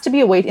 there has to be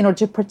a way in order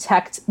to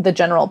protect the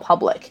general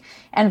public.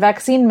 And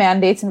vaccine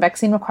mandates and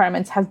vaccine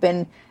requirements have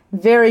been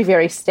very,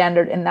 very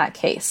standard in that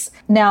case.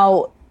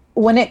 Now,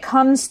 when it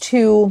comes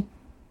to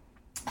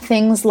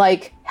things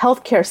like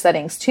healthcare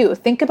settings too,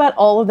 think about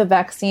all of the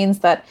vaccines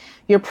that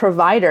your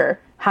provider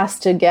has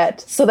to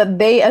get so that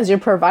they, as your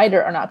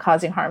provider, are not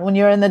causing harm. When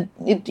you're in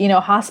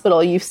the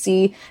hospital, you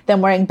see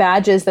them wearing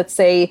badges that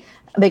say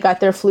they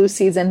got their flu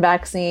season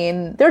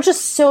vaccine. There are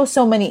just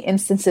so many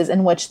instances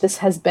in which this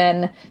has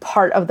been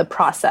part of the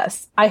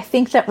process. I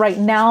think that right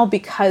now,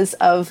 because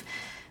of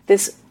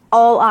this,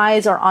 all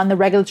eyes are on the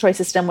regulatory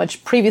system,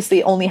 which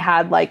previously only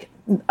had like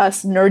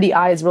us nerdy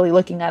eyes really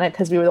looking at it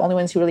because we were the only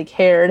ones who really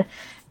cared.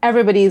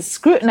 Everybody's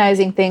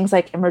scrutinizing things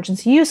like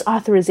emergency use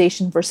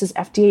authorization versus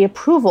FDA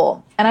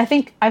approval. And I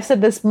think I've said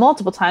this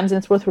multiple times and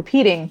it's worth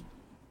repeating.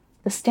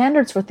 The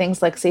standards for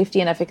things like safety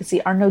and efficacy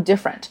are no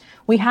different.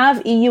 We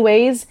have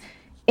EUAs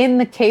in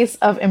the case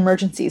of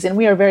emergencies, and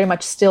we are very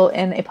much still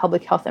in a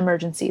public health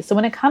emergency. So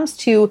when it comes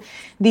to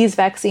these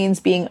vaccines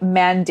being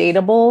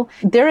mandatable,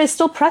 there is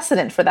still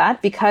precedent for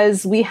that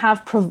because we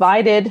have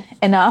provided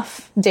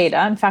enough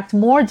data, in fact,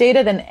 more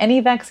data than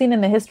any vaccine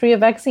in the history of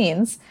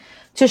vaccines,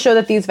 to show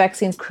that these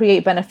vaccines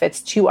create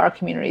benefits to our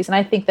communities. And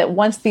I think that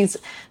once these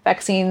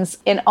vaccines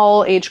in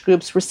all age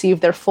groups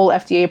receive their full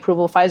FDA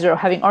approval, Pfizer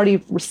having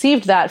already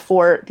received that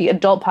for the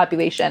adult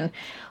population,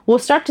 we'll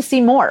start to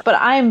see more. But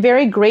I am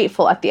very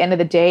grateful at the end of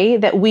the day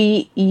that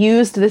we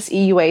used this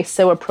EUA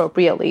so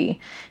appropriately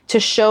to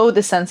show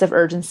the sense of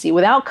urgency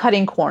without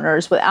cutting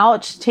corners,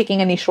 without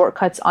taking any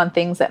shortcuts on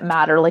things that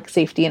matter like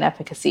safety and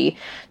efficacy,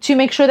 to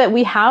make sure that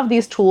we have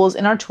these tools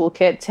in our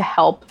toolkit to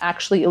help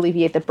actually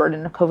alleviate the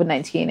burden of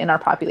COVID-19 in our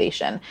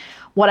population.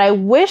 What I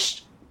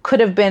wish could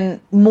have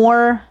been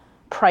more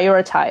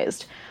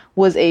prioritized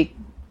was a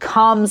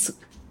comms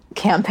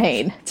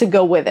campaign to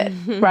go with it,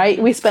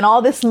 right? We spent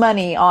all this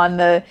money on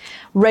the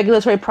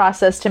regulatory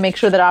process to make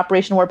sure that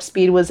Operation Warp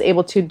Speed was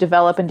able to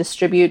develop and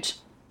distribute,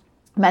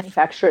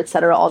 manufacture, et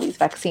cetera, all these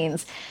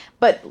vaccines.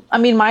 But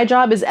my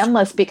job is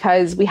endless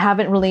because we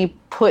haven't really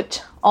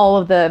put all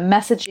of the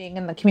messaging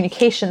and the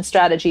communication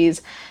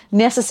strategies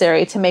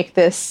necessary to make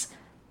this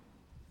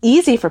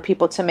easy for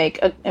people to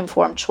make an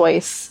informed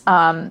choice.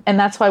 And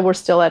that's why we're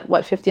still at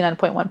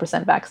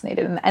 59.1%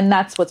 vaccinated. And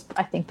that's what's,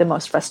 I think, the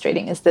most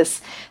frustrating is this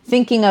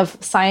thinking of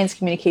science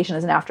communication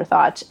as an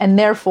afterthought and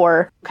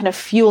therefore kind of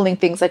fueling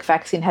things like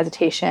vaccine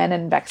hesitation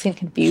and vaccine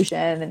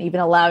confusion and even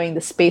allowing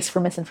the space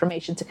for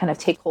misinformation to kind of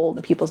take hold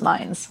in people's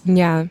minds.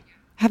 Yeah.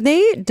 Have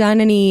they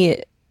done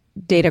any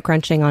data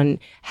crunching on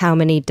how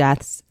many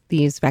deaths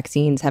these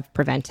vaccines have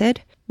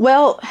prevented?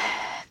 Well,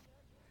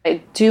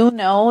 I do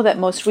know that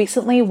most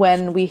recently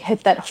when we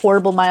hit that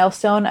horrible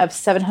milestone of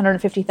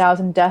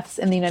 750,000 deaths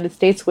in the United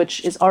States,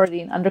 which is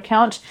already an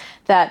undercount,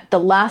 that the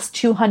last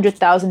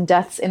 200,000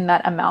 deaths in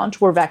that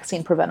amount were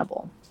vaccine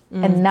preventable.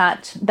 And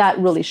that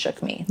really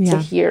shook me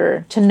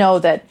to know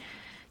that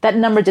that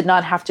number did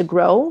not have to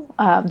grow.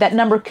 That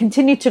number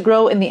continued to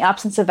grow in the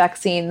absence of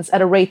vaccines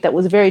at a rate that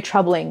was very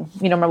troubling.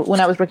 Remember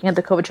when I was working at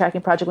the COVID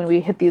tracking project, when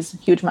we hit these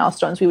huge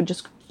milestones, we would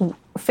just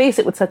face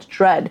it with such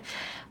dread.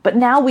 But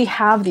now we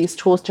have these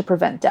tools to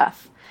prevent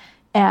death.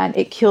 And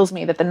it kills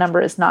me that the number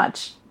is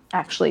not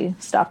actually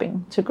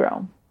stopping to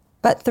grow.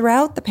 But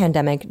throughout the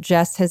pandemic,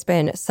 Jess has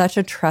been such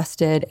a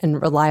trusted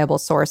and reliable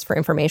source for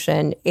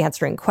information,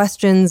 answering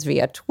questions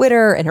via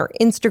Twitter and her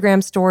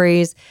Instagram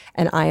stories.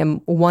 And I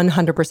am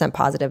 100%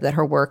 positive that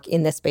her work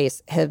in this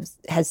space has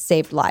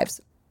saved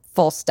lives.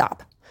 Full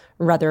stop.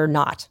 Rather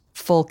not.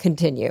 Full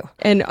continue.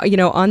 And,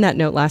 on that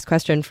note, last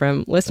question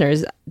from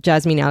listeners,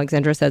 Jasmine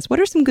Alexandra says, what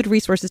are some good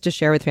resources to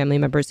share with family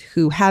members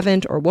who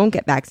haven't or won't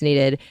get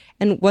vaccinated?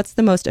 And what's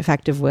the most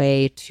effective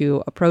way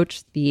to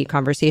approach the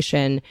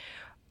conversation?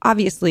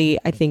 Obviously,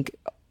 I think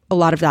a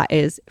lot of that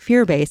is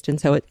fear-based. And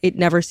so it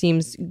never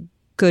seems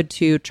good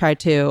to try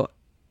to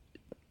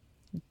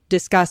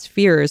discuss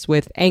fears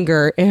with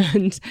anger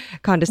and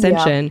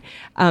condescension.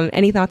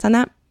 Any thoughts on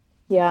that?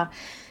 Yeah.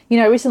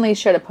 I recently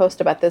shared a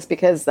post about this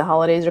because the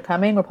holidays are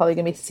coming. We're probably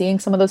going to be seeing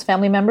some of those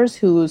family members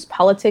whose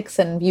politics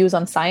and views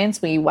on science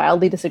we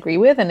wildly disagree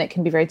with, and it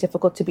can be very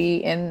difficult to be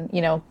in,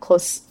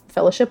 close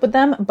fellowship with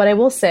them. But I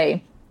will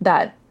say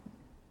that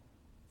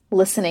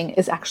listening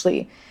is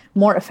actually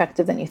more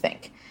effective than you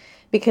think.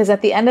 Because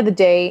at the end of the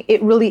day,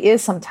 it really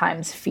is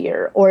sometimes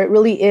fear, or it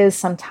really is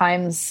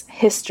sometimes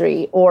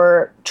history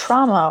or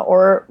trauma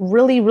or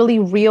really, really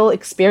real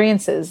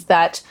experiences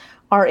that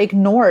are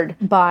ignored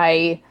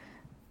by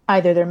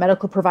either their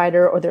medical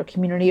provider or their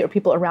community or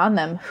people around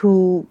them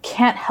who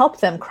can't help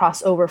them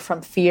cross over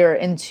from fear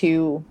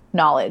into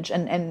knowledge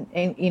and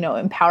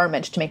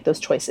empowerment to make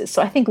those choices.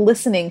 So I think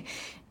listening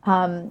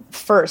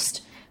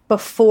first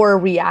before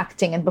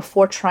reacting and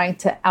before trying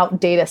to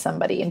outdata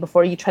somebody and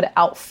before you try to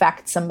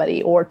outfact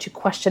somebody or to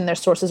question their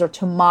sources or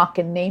to mock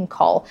and name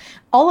call,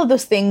 all of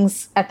those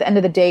things at the end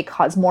of the day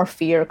cause more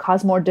fear,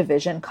 cause more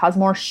division, cause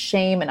more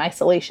shame and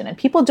isolation. And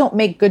people don't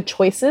make good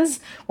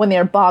choices when they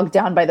are bogged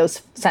down by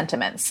those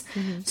sentiments.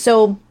 Mm-hmm.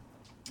 So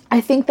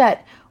I think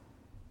that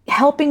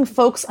helping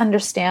folks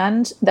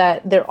understand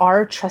that there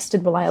are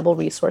trusted, reliable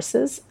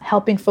resources,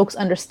 helping folks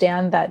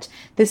understand that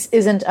this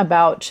isn't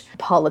about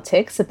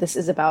politics, that this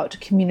is about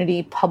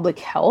community public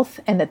health,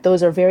 and that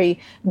those are very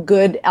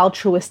good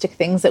altruistic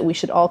things that we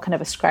should all kind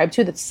of ascribe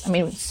to.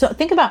 So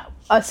think about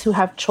us who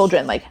have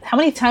children, like how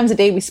many times a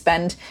day we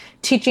spend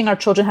teaching our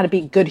children how to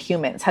be good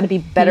humans, how to be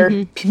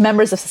better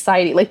members of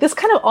society. Like this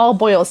kind of all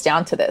boils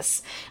down to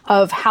this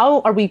of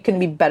how are we going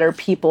to be better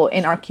people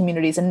in our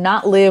communities and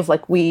not live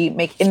like we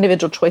make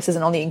individual choices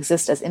and only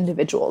exist as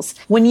individuals.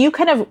 When you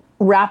kind of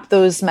wrap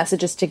those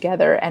messages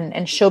together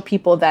and show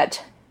people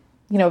that,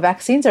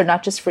 vaccines are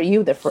not just for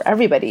you, they're for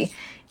everybody,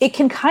 it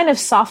can kind of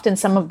soften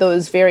some of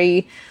those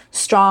very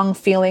strong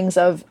feelings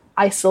of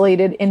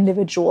isolated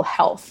individual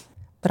health.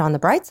 But on the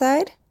bright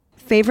side,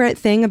 favorite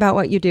thing about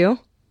what you do?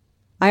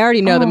 I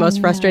already know the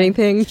most frustrating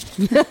thing.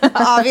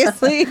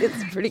 Obviously,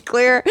 it's pretty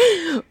clear.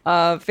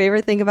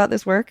 Favorite thing about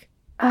this work?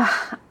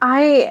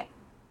 To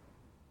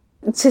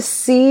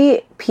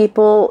see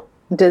people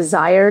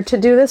desire to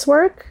do this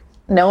work,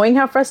 knowing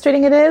how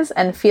frustrating it is,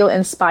 and feel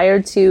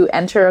inspired to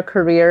enter a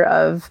career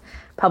of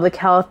public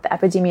health,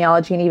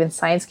 epidemiology, and even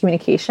science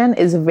communication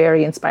is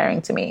very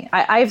inspiring to me.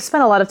 I've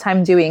spent a lot of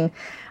time doing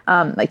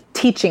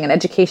teaching and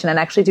education and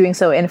actually doing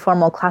so in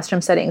formal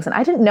classroom settings. And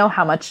I didn't know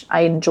how much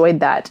I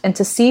enjoyed that. And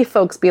to see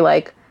folks be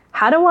like,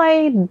 how do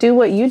I do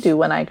what you do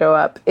when I grow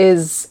up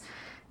is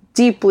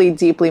deeply,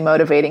 deeply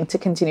motivating to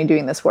continue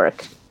doing this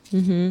work.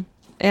 Mm-hmm.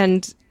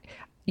 And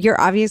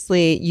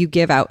you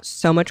give out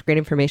so much great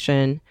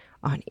information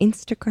on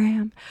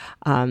Instagram,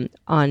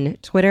 on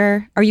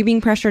Twitter. Are you being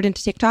pressured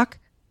into TikTok?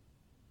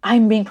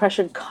 I'm being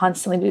pressured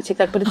constantly to do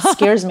TikTok, but it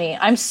scares me.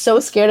 I'm so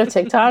scared of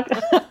TikTok.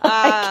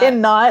 I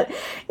cannot.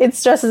 It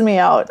stresses me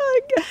out.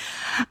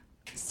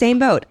 Same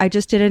boat. I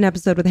just did an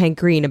episode with Hank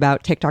Green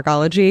about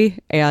TikTokology,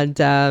 and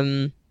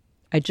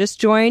I just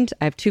joined.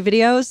 I have 2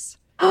 videos.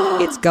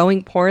 It's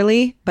going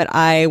poorly, but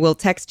I will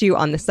text you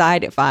on the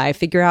side if I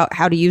figure out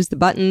how to use the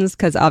buttons,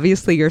 because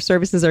obviously your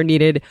services are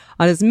needed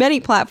on as many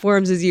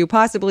platforms as you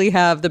possibly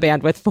have the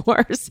bandwidth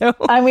for. So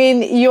I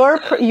mean,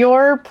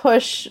 your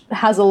push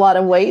has a lot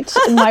of weight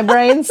in my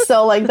brain,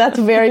 so that's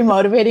very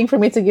motivating for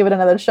me to give it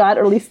another shot,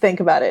 or at least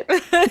think about it,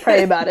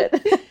 pray about it.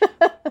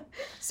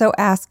 So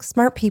ask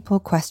smart people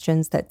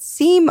questions that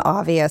seem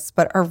obvious,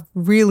 but are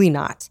really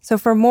not. So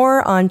for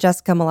more on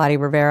Jessica Malati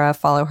Rivera,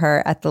 follow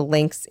her at the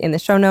links in the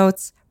show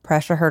notes.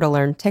 Pressure her to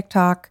learn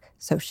TikTok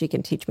so she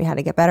can teach me how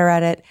to get better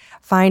at it.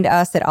 Find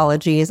us at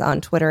Ologies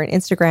on Twitter and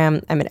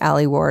Instagram. I'm at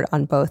Allie Ward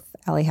on both.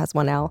 Allie has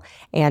 1 L,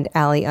 and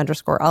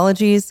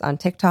Allie_Ologies on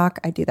TikTok.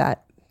 I do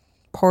that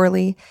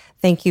poorly.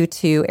 Thank you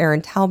to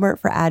Aaron Talbert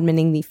for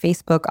adminning the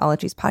Facebook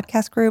Ologies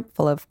podcast group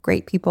full of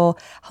great people.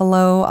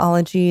 Hello,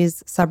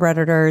 Ologies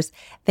subredditors.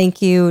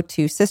 Thank you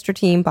to Sister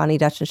Team, Bonnie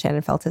Dutch and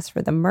Shannon Feltis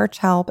for the merch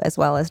help, as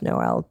well as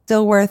Noelle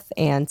Dilworth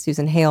and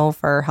Susan Hale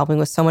for helping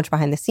with so much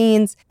behind the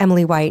scenes.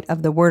 Emily White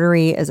of The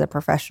Wordery is a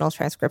professional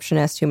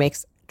transcriptionist who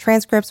makes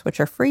transcripts, which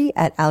are free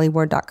at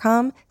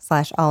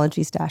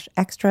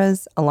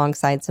allieward.com/ologies-extras,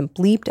 alongside some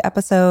bleeped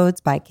episodes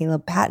by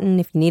Caleb Patton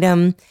if you need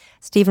them.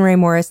 Stephen Ray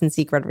Morris and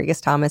Zeke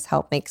Rodriguez-Thomas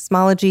help make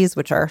Smologies,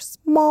 which are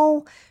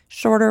small,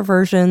 shorter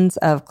versions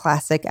of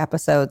classic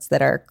episodes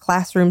that are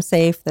classroom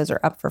safe. Those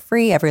are up for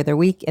free every other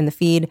week in the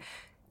feed.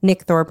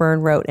 Nick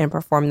Thorburn wrote and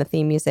performed the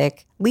theme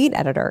music. Lead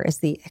editor is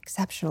the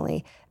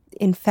exceptionally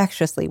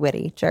infectiously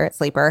witty Jarrett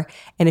Sleeper.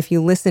 And if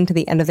you listen to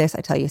the end of this,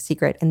 I tell you a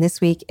secret. And this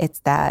week, it's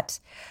that...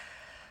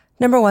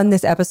 Number one,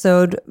 this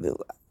episode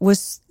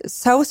was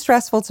so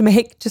stressful to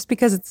make just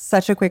because it's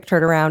such a quick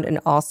turnaround.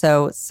 And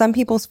also, some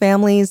people's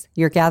families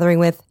you're gathering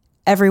with,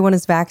 everyone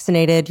is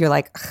vaccinated. You're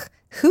like,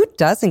 who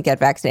doesn't get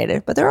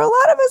vaccinated? But there are a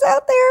lot of us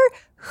out there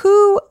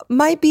who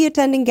might be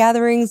attending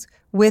gatherings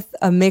with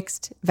a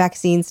mixed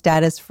vaccine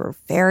status for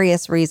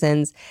various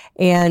reasons.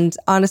 And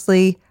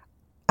honestly,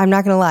 I'm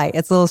not going to lie,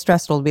 it's a little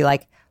stressful to be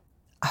like,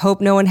 I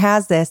hope no one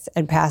has this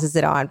and passes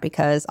it on,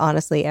 because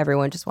honestly,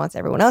 everyone just wants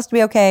everyone else to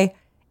be okay.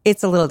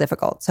 It's a little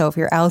difficult. So if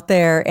you're out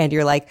there and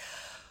you're like,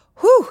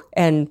 whew,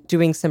 and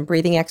doing some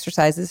breathing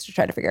exercises to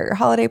try to figure out your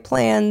holiday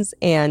plans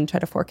and try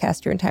to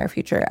forecast your entire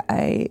future,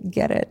 I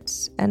get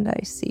it and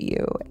I see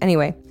you.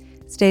 Anyway,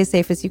 stay as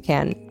safe as you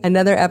can.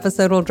 Another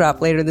episode will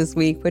drop later this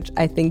week, which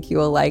I think you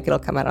will like. It'll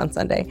come out on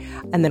Sunday.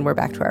 And then we're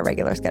back to our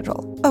regular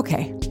schedule.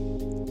 Okay.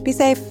 Be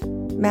safe.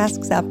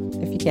 Masks up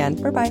if you can.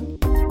 Bye-bye.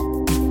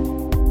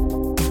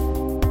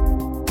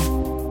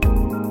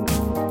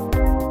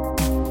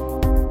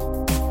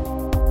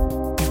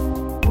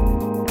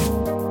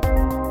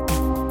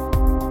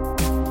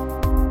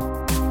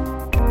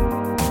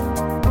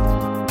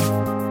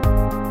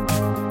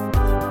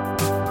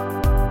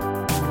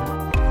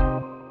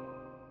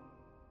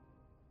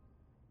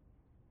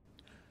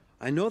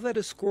 I know that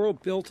a squirrel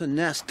built a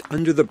nest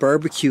under the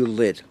barbecue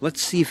lid.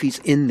 Let's see if he's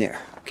in there.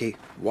 Okay,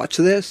 watch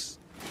this.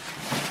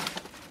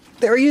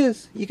 There he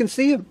is. You can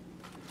see him.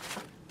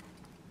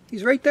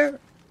 He's right there.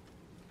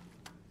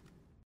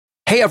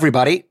 Hey,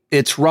 everybody.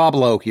 It's Rob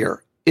Lowe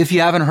here. If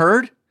you haven't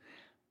heard,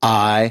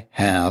 I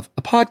have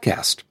a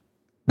podcast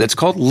that's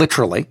called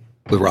Literally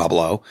with Rob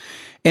Lowe.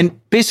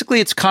 And basically,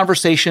 it's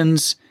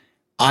conversations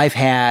I've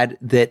had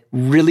that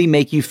really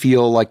make you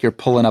feel like you're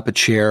pulling up a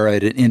chair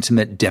at an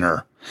intimate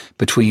dinner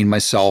between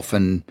myself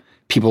and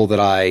people that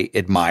I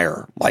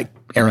admire, like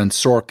Aaron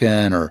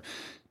Sorkin or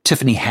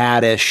Tiffany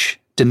Haddish,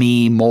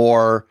 Demi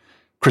Moore,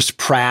 Chris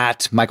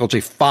Pratt, Michael J.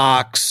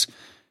 Fox.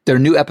 There are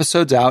new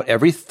episodes out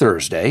every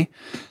Thursday.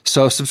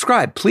 So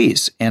subscribe,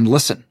 please, and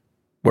listen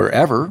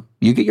wherever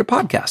you get your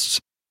podcasts.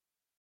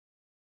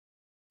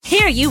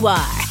 Here you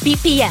are,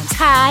 BPMs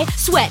high,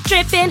 sweat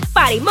dripping,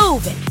 body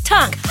moving,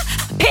 tongue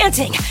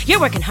panting. You're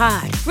working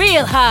hard,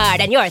 real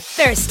hard, and you're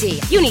thirsty.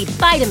 You need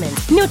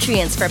vitamins,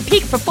 nutrients for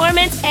peak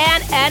performance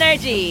and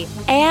energy.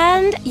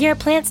 And your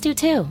plants do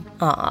too.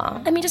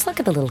 Aw, I mean, just look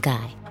at the little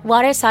guy.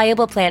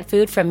 Water-soluble plant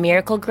food from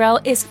Miracle Grow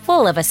is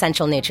full of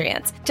essential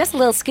nutrients. Just a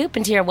little scoop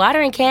into your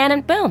watering can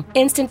and boom,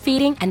 instant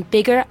feeding and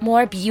bigger,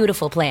 more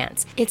beautiful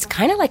plants. It's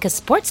kind of like a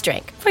sports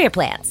drink for your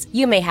plants.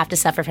 You may have to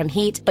suffer from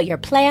heat, but your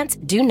plants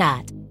do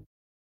not.